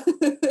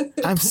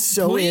 I'm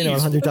so in on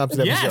Hunter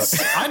Thompson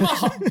episode.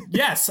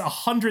 Yes,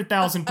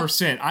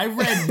 100,000%. I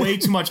read way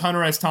too much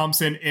Hunter S.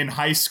 Thompson in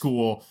high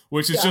school,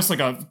 which is just like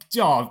a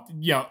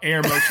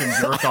air motion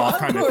jerk off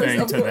kind of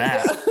thing to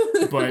that.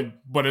 Yeah.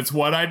 But it's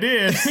what I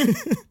did.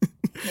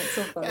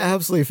 So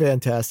absolutely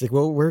fantastic.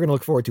 Well, we're going to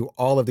look forward to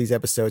all of these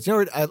episodes. You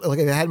know, I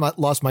had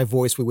lost my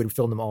voice, we would have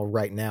filmed them all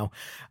right now.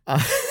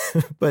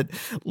 But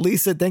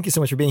Lisa, thank you so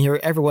much for being here.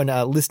 Everyone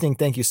listening,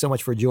 thank you so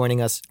much for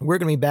joining us. We're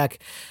going to be back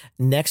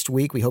next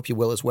week. We hope you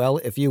will as well.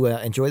 If you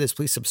enjoy this,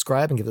 please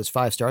subscribe and give us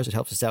 5 stars. It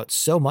helps us out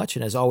so much.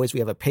 And as always, we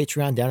have a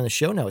Patreon down in the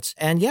show notes.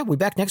 And yeah, we'll be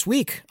back next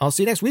week. I'll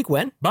see you next week,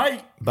 Wen.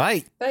 Bye.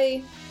 Bye.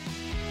 Bye.